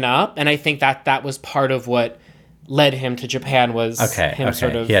broken up, and I think that was part of what led him to Japan was him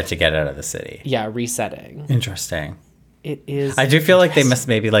sort of... He had to get out of the city. Yeah, resetting. Interesting. It is... I do feel like they missed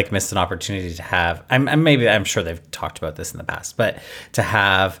an opportunity to have... I'm sure they've talked about this in the past, but to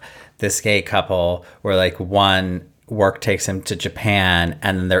have this gay couple where like one work takes him to Japan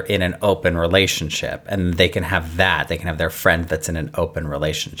and they're in an open relationship, and they can have their friend that's in an open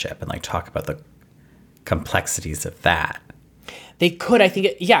relationship and like talk about the complexities of that. They could, I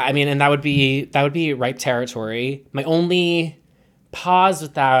think, and that would be ripe territory. My only pause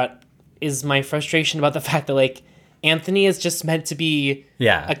with that is my frustration about the fact that like Anthony is just meant to be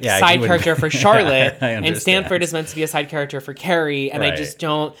a side character for Charlotte, and Stanford is meant to be a side character for Carrie, and I just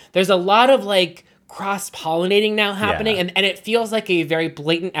don't. There's a lot of like cross-pollinating now happening, and it feels like a very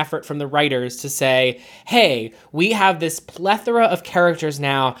blatant effort from the writers to say, hey, we have this plethora of characters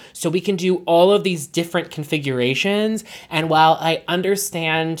now, so we can do all of these different configurations. And while I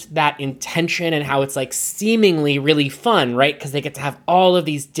understand that intention and how it's like seemingly really fun, right, because they get to have all of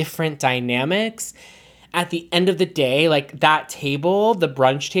these different dynamics, at the end of the day, like that table, the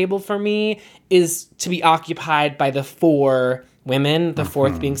brunch table for me, is to be occupied by the four women, the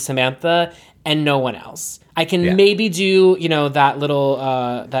fourth being Samantha, and no one else. I can maybe do, that little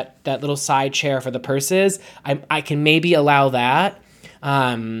that little side chair for the purses. I can maybe allow that.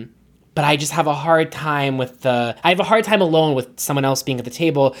 But I just have a hard time alone with someone else being at the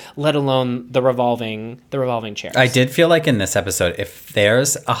table, let alone the revolving chairs. I did feel like in this episode, if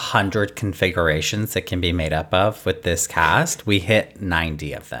there's 100 configurations that can be made up of with this cast, we hit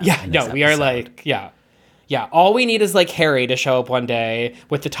 90 of them. Yeah, no, we are like, yeah, all we need is like Harry to show up one day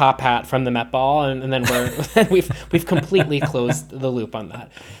with the top hat from the Met Ball, and then we've completely closed the loop on that.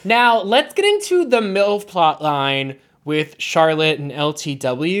 Now let's get into the MILF plot line with Charlotte and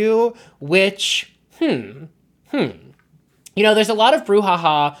LTW, which there's a lot of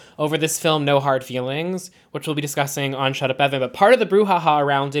brouhaha over this film, No Hard Feelings, which we'll be discussing on Shut Up Evan. But part of the brouhaha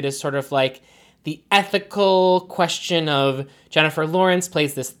around it is sort of like the ethical question of Jennifer Lawrence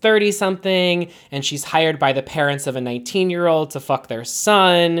plays this 30-something, and she's hired by the parents of a 19-year-old to fuck their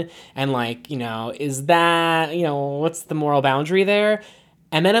son. And like, is that, what's the moral boundary there?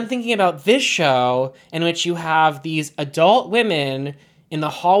 And then I'm thinking about this show in which you have these adult women in the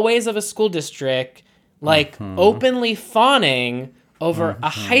hallways of a school district, like openly fawning over a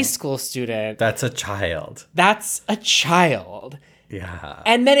high school student. That's a child. Yeah.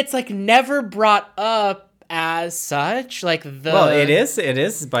 And then it's like never brought up as such, like well, it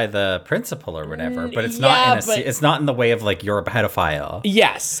is by the principal or whatever, but it's it's not in the way of like you're a pedophile.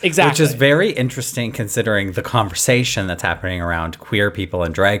 Yes, exactly. Which is very interesting considering the conversation that's happening around queer people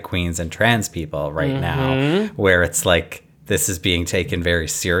and drag queens and trans people right now, where it's like this is being taken very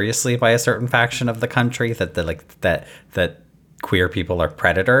seriously by a certain faction of the country that queer people are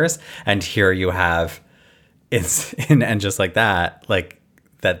predators, and here you have and just like that, like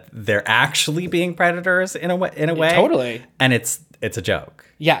that they're actually being predators in a way. Totally. And it's a joke.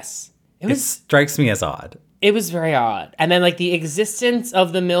 Yes. It strikes me as odd. It was very odd. And then like the existence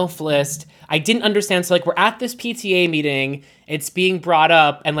of the MILF list, I didn't understand. So like we're at this PTA meeting, it's being brought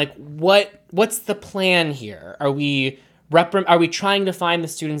up, and like what's the plan here? Are we trying to find the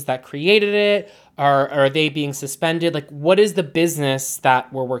students that created it? Are they being suspended? Like what is the business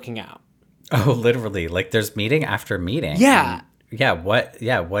that we're working out? Oh, literally. Like there's meeting after meeting. Yeah. What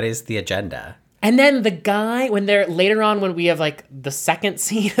is the agenda? And then the guy, when we have like the second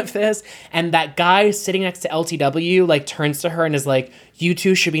scene of this, and that guy sitting next to LTW like turns to her and is like, you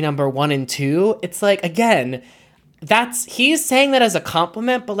two should be number 1 and 2. It's like, again, he's saying that as a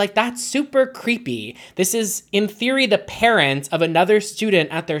compliment, but like that's super creepy. This is in theory the parent of another student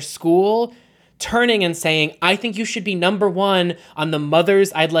at their school turning and saying, I think you should be number 1 on the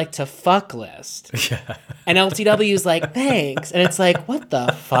mothers I'd like to fuck list. Yeah. And LTW's like, thanks. And it's like, what the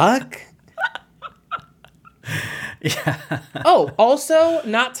fuck? Yeah. Oh, also,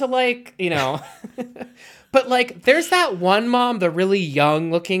 not to like, but like, there's that one mom, the really young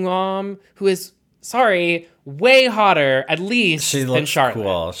looking mom, who is, way hotter, at least, than Charlotte.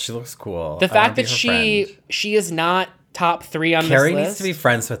 Cool. She looks cool. The fact that she is not top 3 on Carrie this list. needs to be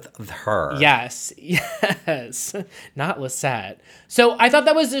friends with her. Yes. Not Lisette. So I thought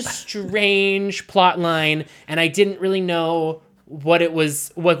that was a strange plot line, and I didn't really know what it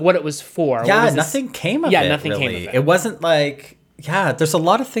was for. Yeah, What was nothing came of Yeah, it. nothing came really. of it. It wasn't like, yeah, there's a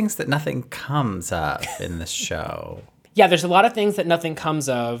lot of things that nothing comes of in this show. Yeah, there's a lot of things that nothing comes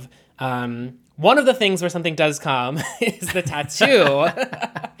of. One of the things where something does come is the tattoo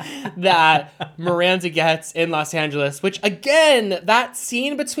that Miranda gets in Los Angeles, which, again, that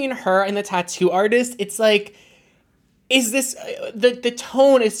scene between her and the tattoo artist, it's like, is this, the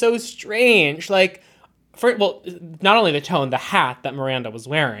tone is so strange. Like, not only the tone, the hat that Miranda was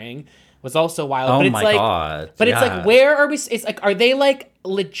wearing was also wild. Oh but it's my like, God. But it's Yeah. like, where are we? It's like, are they like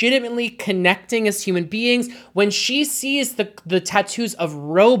legitimately connecting as human beings when she sees the tattoos of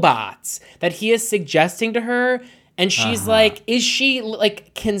robots that he is suggesting to her? And she's like, is she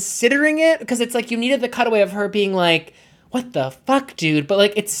like considering it? Because it's like you needed the cutaway of her being like, what the fuck, dude? But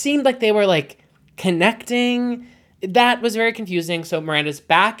like, it seemed like they were like connecting. That was very confusing. So Miranda's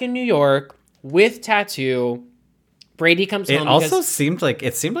back in New York with tattoo. Brady comes It home. also seemed like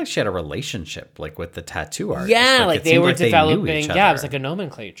she had a relationship like with the tattoo artist. Yeah, like it they seemed were like knew developing. each Yeah, it was other. like a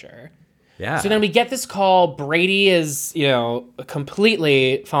nomenclature. Yeah. So then we get this call. Brady is,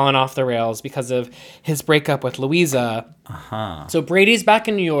 completely fallen off the rails because of his breakup with Louisa. So Brady's back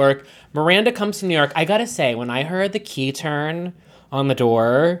in New York. Miranda comes to New York. I gotta say, when I heard the key turn on the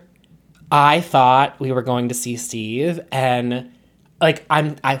door, I thought we were going to see Steve, and like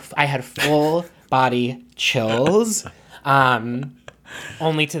I had full body chills,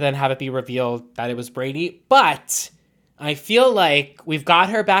 only to then have it be revealed that it was Brady. But I feel like we've got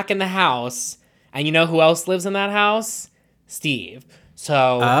her back in the house, and you know who else lives in that house? Steve. So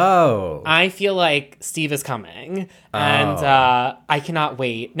Oh. I feel like Steve is coming, and I cannot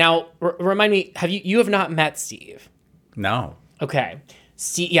wait. Now, remind me, you have not met Steve? No. Okay.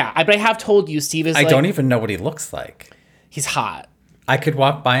 But I have told you Steve is I like, don't even know what he looks like. he's hot. I could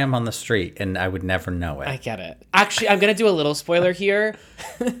walk by him on the street and I would never know it. I get it. Actually, I'm going to do a little spoiler here.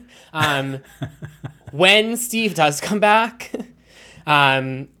 When Steve does come back,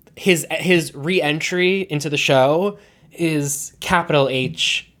 his re-entry into the show is capital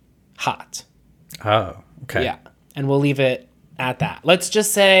H hot. Oh, okay. Yeah. And we'll leave it at that. Let's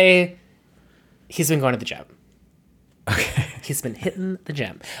just say he's been going to the gym. Okay. He's been hitting the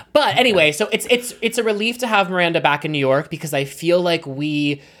gym. But anyway, so it's a relief to have Miranda back in New York because I feel like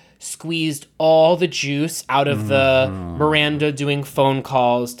we squeezed all the juice out of the Miranda doing phone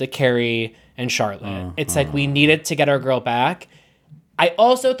calls to Carrie and Charlotte. It's like we needed to get our girl back. I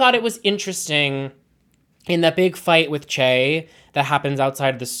also thought it was interesting in that big fight with Che that happens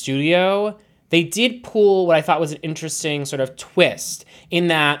outside of the studio. They did pull what I thought was an interesting sort of twist in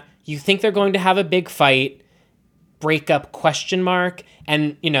that you think they're going to have a big fight, breakup ?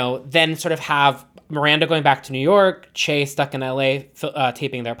 And, then sort of have Miranda going back to New York, Che stuck in LA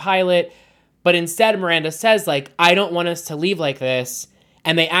taping their pilot. But instead, Miranda says, like, I don't want us to leave like this.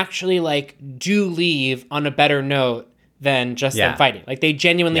 And they actually, like, do leave on a better note than just them fighting. Like, they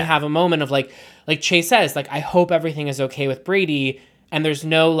genuinely have a moment of, like Che says, like, I hope everything is okay with Brady. And there's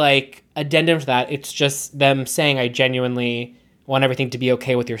no, like, addendum to that. It's just them saying, I genuinely want everything to be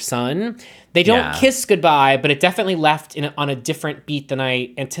okay with your son. They don't kiss goodbye, but it definitely left on a different beat than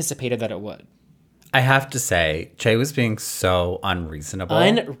I anticipated that it would. I have to say, Che was being so unreasonable.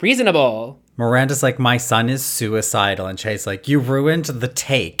 Unreasonable. Miranda's like, my son is suicidal. And Che's like, you ruined the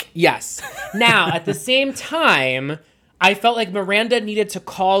take. Yes. Now, at the same time, I felt like Miranda needed to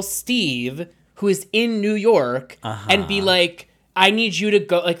call Steve, who is in New York, and be like, I need you to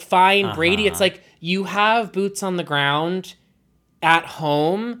go, like, find Brady. It's like, you have boots on the ground at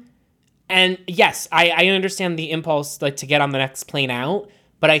home. And yes, I understand the impulse, like, to get on the next plane out.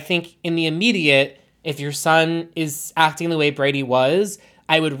 But I think in the immediate, if your son is acting the way Brady was,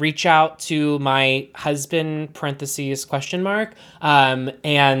 I would reach out to my husband, parentheses, ?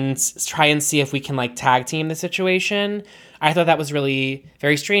 And try and see if we can, like, tag team the situation. I thought that was really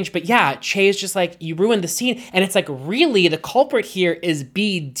very strange. But yeah, Che is just like, you ruined the scene. And it's like, really, the culprit here is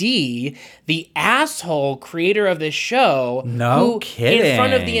BD, the asshole creator of this show. No kidding. In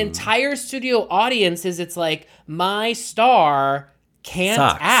front of the entire studio audience it's like, my star can't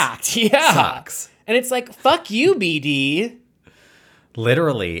act. Yeah. Sucks. And it's like, fuck you, BD.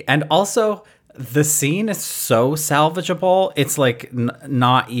 Literally. And also, the scene is so salvageable. It's like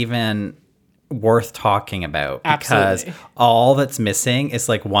not even worth talking about. Because Absolutely. all that's missing is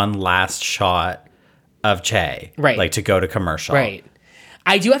like one last shot of Che. Right. Like to go to commercial. Right.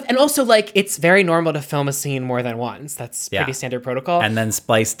 I do have, and also, like, it's very normal to film a scene more than once. That's pretty Yeah. standard protocol. And then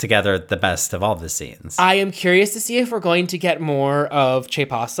splice together the best of all the scenes. I am curious to see if we're going to get more of Che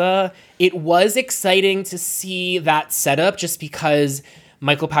Pasa. It was exciting to see that setup just because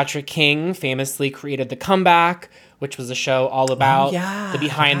Michael Patrick King famously created The Comeback, which was a show all about yeah, the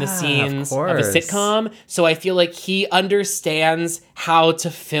behind the yeah, of scenes of a course. sitcom. So I feel like he understands how to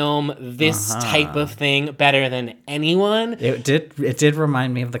film this type of thing better than anyone. It did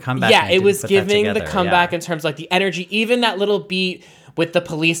remind me of The Comeback. Yeah, and I it didn't was put that giving the together, comeback yeah. in terms of like the energy, even that little beat with the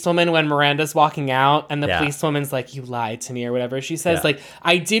policewoman when Miranda's walking out and the Yeah. policewoman's like, you lied to me or whatever she says. Yeah. Like,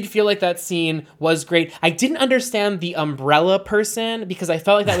 I did feel like that scene was great. I didn't understand the umbrella person because I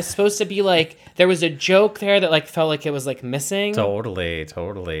felt like that was supposed to be like, there was a joke there that like felt like it was like missing. Totally.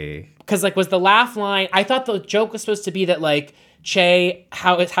 Because like was the laugh line, I thought the joke was supposed to be that like Che,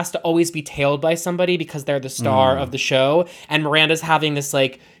 how it has to always be tailed by somebody because they're the star of the show, and Miranda's having this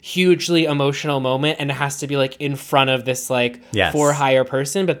like hugely emotional moment and it has to be like in front of this like Yes. for hire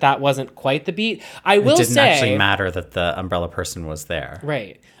person, but that wasn't quite the beat. I will It didn't say actually matter that the umbrella person was there.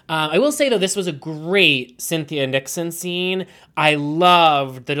 right. I will say though, this was a great Cynthia Nixon scene. I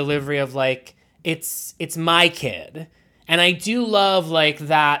loved the delivery of like it's my kid. And I do love like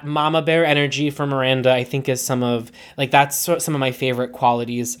that mama bear energy from Miranda. I think is some of some of my favorite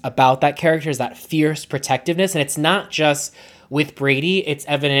qualities about that character is that fierce protectiveness. And it's not just with Brady. It's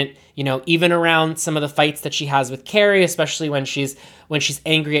evident, you know, even around some of the fights that she has with Carrie, especially when she's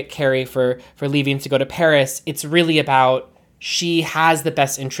angry at Carrie for leaving to go to Paris. It's really about she has the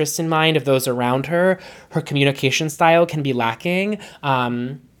best interests in mind of those around her. Her communication style can be lacking.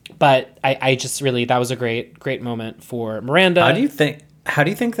 But I just really, that was a great moment for Miranda. How do you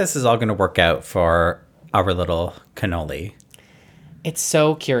think this is all going to work out for our little cannoli? It's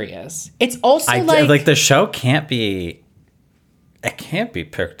so curious. It's also like the show can't be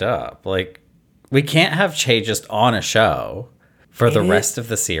picked up. Like we can't have Che just on a show for the rest of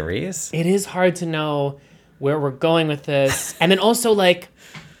the series. it is hard to know where we're going with this. And then also like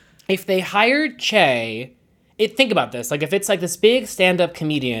if they hired Che, think about this. Like if it's like this big stand-up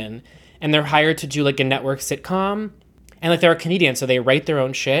comedian and they're hired to do like a network sitcom and like they're a comedian, so they write their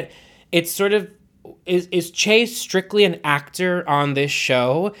own shit. It's sort of, is Che strictly an actor on this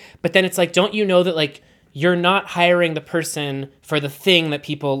show? But then it's like, don't you know that like you're not hiring the person for the thing that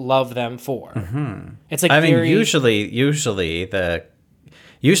people love them for? Mm-hmm. It's like,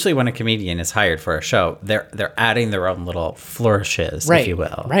 usually when a comedian is hired for a show, they're adding their own little flourishes, right, if you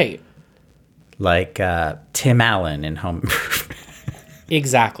will. Right. Like Tim Allen in Home Improvement.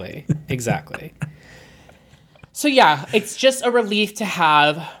 Exactly. So yeah, it's just a relief to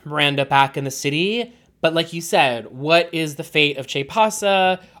have Miranda back in the city. But like you said, what is the fate of Che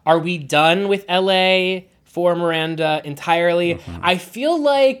Pasa? Are we done with LA for Miranda entirely? Mm-hmm. I feel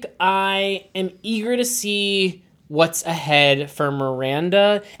like I am eager to see what's ahead for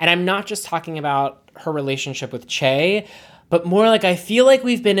Miranda. And I'm not just talking about her relationship with Che, but more like I feel like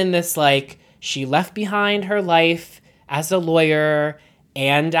we've been in this like, she left behind her life as a lawyer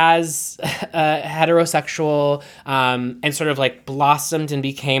and as heterosexual, and sort of like blossomed and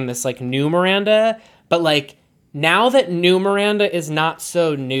became this like new Miranda. But like now that new Miranda is not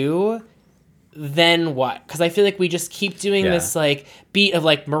so new, then what? Because I feel like we just keep doing this like beat of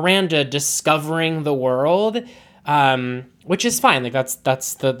like Miranda discovering the world, which is fine. Like that's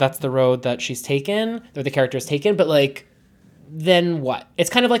the road that she's taken, or the character's taken. But like, then what? It's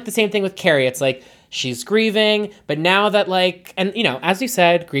kind of like the same thing with Carrie. It's like she's grieving, but now that like, and you know, as you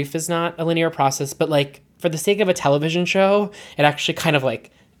said, grief is not a linear process, but like for the sake of a television show, it actually kind of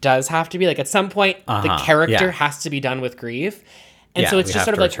like does have to be like at some point the character has to be done with grief. And so it's just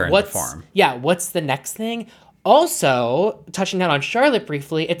sort of like what's the next thing? Also, touching down on Charlotte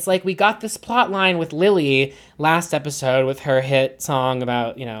briefly, it's like we got this plot line with Lily last episode with her hit song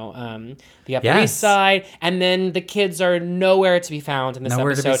about, you know, the Upper East Side, and then the kids are nowhere to be found in this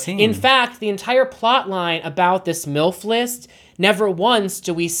episode. To be seen. In fact, the entire plot line about this MILF list, never once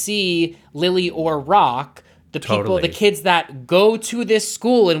do we see Lily or Rock, the people, the kids that go to this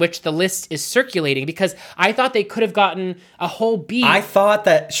school in which the list is circulating, because I thought they could have gotten a whole beat. I thought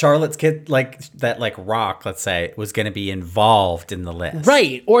that Charlotte's kid, like Rock, let's say, was going to be involved in the list.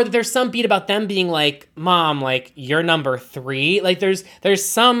 Right. Or that there's some beat about them being like, Mom, like, you're number 3. Like, there's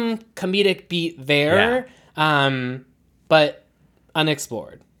some comedic beat there, but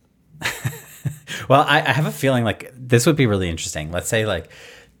unexplored. Well, I have a feeling like this would be really interesting. Let's say like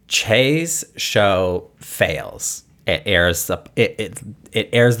Che's show fails. It airs the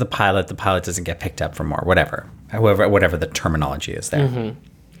pilot. The pilot doesn't get picked up for more. Whatever the terminology is there. Mm-hmm.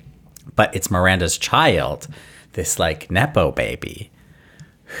 But it's Miranda's child, this like nepo baby,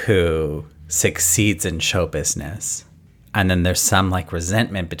 who succeeds in show business, and then there's some like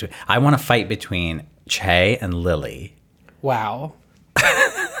resentment between. I want to fight between Che and Lily. Wow.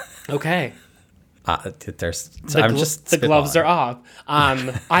 Okay. The gloves are off.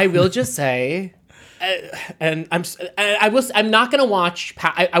 I will just say and I'm not gonna watch.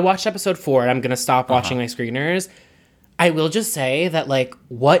 I watched episode 4, and I'm gonna stop watching my screeners. I will just say that like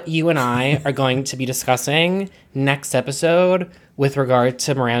what you and I are going to be discussing next episode with regard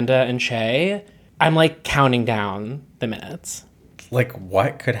to Miranda and Che, I'm like counting down the minutes. Like,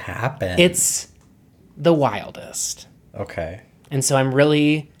 what could happen? It's the wildest. Okay. And so I'm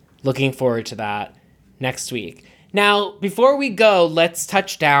really looking forward to that next week. Now, before we go, let's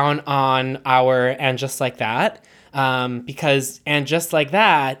touch down on our And Just Like That. Because And Just Like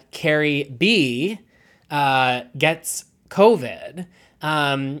That, Carrie B gets COVID.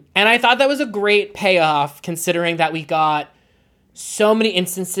 And I thought that was a great payoff considering that we got so many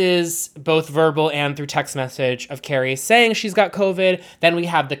instances, both verbal and through text message, of Carrie saying she's got COVID. Then we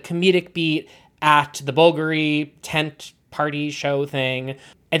have the comedic beat at the Bulgari tent party show thing.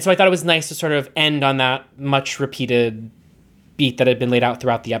 And so I thought it was nice to sort of end on that much repeated beat that had been laid out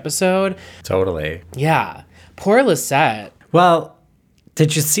throughout the episode. Totally. Yeah. Poor Lisette. Well,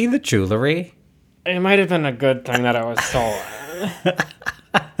 did you see the jewelry? It might have been a good thing that it was stolen.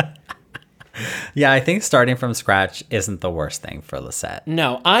 Yeah, I think starting from scratch isn't the worst thing for Lisette.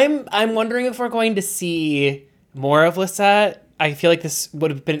 No, I'm wondering if we're going to see more of Lisette. I feel like this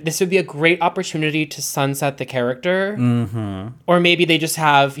would be a great opportunity to sunset the character. Mm-hmm. Or maybe they just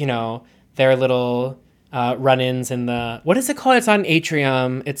have, their little run-ins in the, what is it called? It's on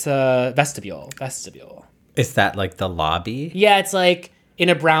Atrium. It's a vestibule. Is that like the lobby? Yeah, it's like in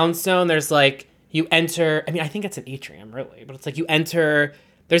a brownstone, there's like, you enter, I think it's an atrium really, but it's like you enter,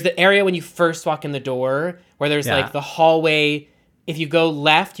 there's the area when you first walk in the door where there's like the hallway. If you go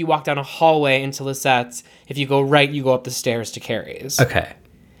left, you walk down a hallway into Lisette's. If you go right, you go up the stairs to Carrie's. Okay.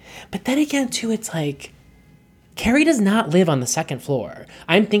 But then again, too, it's like, Carrie does not live on the second floor.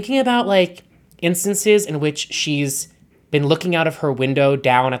 I'm thinking about like instances in which she's been looking out of her window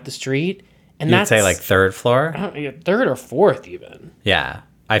down at the street. And You'd say like third floor? Third or fourth even. Yeah.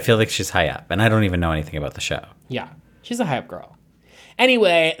 I feel like she's high up, and I don't even know anything about the show. Yeah. She's a high up girl.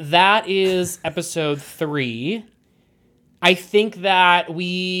 Anyway, that is episode 3. I think that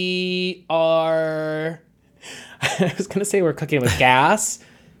we are... I was going to say we're cooking with gas.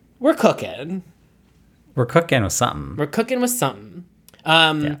 We're cooking. We're cooking with something. We're cooking with something.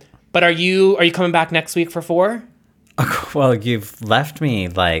 But are you coming back next week for 4? Well, you've left me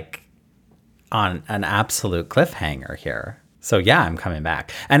like on an absolute cliffhanger here. So yeah, I'm coming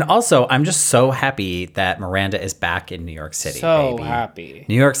back. And also, I'm just so happy that Miranda is back in New York City. So baby. happy.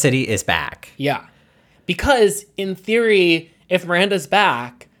 New York City is back. Yeah. Because in theory, if Miranda's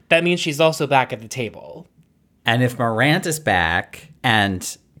back, that means she's also back at the table. And if Miranda's back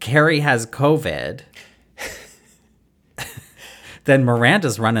and Carrie has COVID, then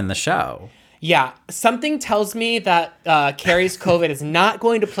Miranda's running the show. Yeah, something tells me that Carrie's COVID is not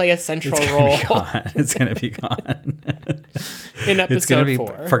going to play a central role. It's going to be gone. In episode 4. It's going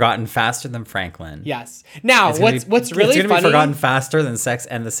to be forgotten faster than Franklin. Yes. Now, what's really funny... It's going to be forgotten faster than Sex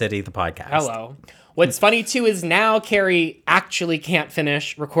and the City, the podcast. Hello. What's funny, too, is now Carrie actually can't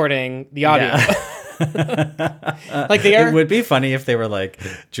finish recording the audio. Yeah. Like they are... It would be funny if they were like,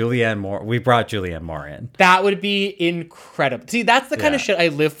 Julianne Moore... We brought Julianne Moore in. That would be incredible. See, that's the kind of shit I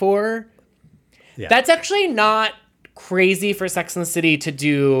live for. Yeah. That's actually not crazy for Sex and the City to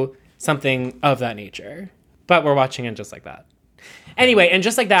do something of that nature. But we're watching it just like that. Anyway, and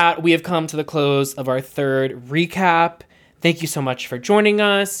just like that, we have come to the close of our 3rd recap. Thank you so much for joining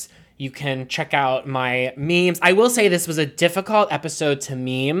us. You can check out my memes. I will say this was a difficult episode to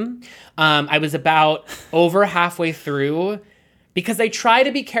meme. I was about over halfway through because I try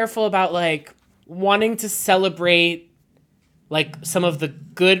to be careful about like wanting to celebrate like some of the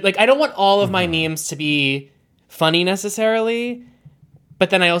good, like I don't want all of my memes to be funny necessarily, but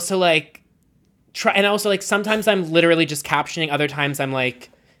then I also like try, and also like sometimes I'm literally just captioning, other times I'm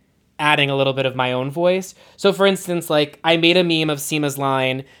like adding a little bit of my own voice. So for instance, like I made a meme of Seema's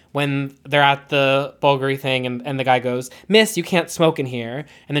line when they're at the Bulgari thing and the guy goes, "Miss, you can't smoke in here."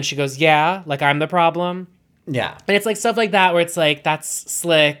 And then she goes, "Yeah, like I'm the problem." Yeah. And it's like stuff like that where it's like, that's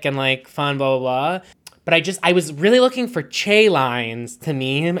slick and like fun, blah, blah, blah. But I was really looking for Che lines to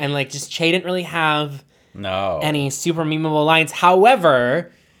meme, and like just Che didn't really have any super memeable lines.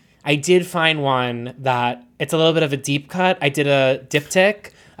 However, I did find one that it's a little bit of a deep cut. I did a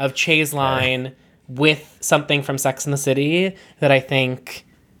diptych of Che's line with something from Sex and the City that I think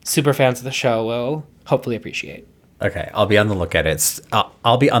super fans of the show will hopefully appreciate. Okay, I'll be on the lookout.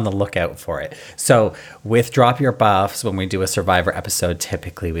 I'll be on the lookout for it. So with Drop Your Buffs, when we do a Survivor episode,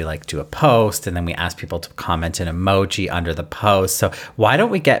 typically we like do a post and then we ask people to comment an emoji under the post. So why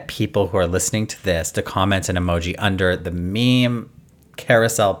don't we get people who are listening to this to comment an emoji under the meme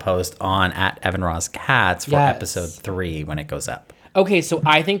carousel post on at Evan Ross Cats for Yes. episode 3 when it goes up. Okay, so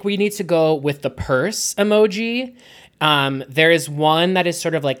I think we need to go with the purse emoji. There is one that is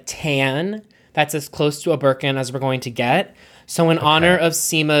sort of like tan, that's as close to a Birkin as we're going to get. So in honor of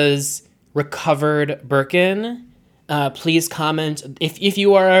Seema's recovered Birkin, please comment. If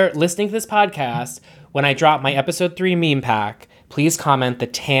you are listening to this podcast, when I drop my episode 3 meme pack, please comment the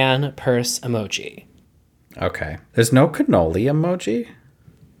tan purse emoji. Okay. There's no cannoli emoji?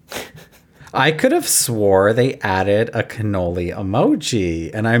 I could have swore they added a cannoli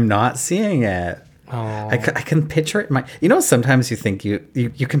emoji, and I'm not seeing it. Oh. I can picture it in my... You know, sometimes you think you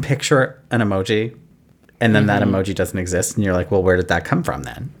can picture an emoji, and then that emoji doesn't exist, and you're like, well, where did that come from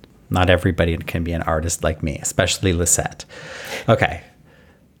then? Not everybody can be an artist like me, especially Lisette. Okay.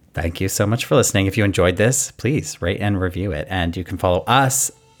 Thank you so much for listening. If you enjoyed this, please rate and review it. And you can follow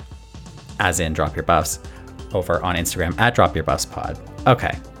us, as in Drop Your Buffs, over on Instagram at Drop Your Buffs Pod.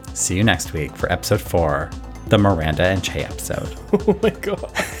 Okay. See you next week for episode 4, the Miranda and Che episode. Oh my God.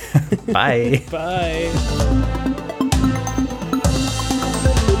 Bye. Bye.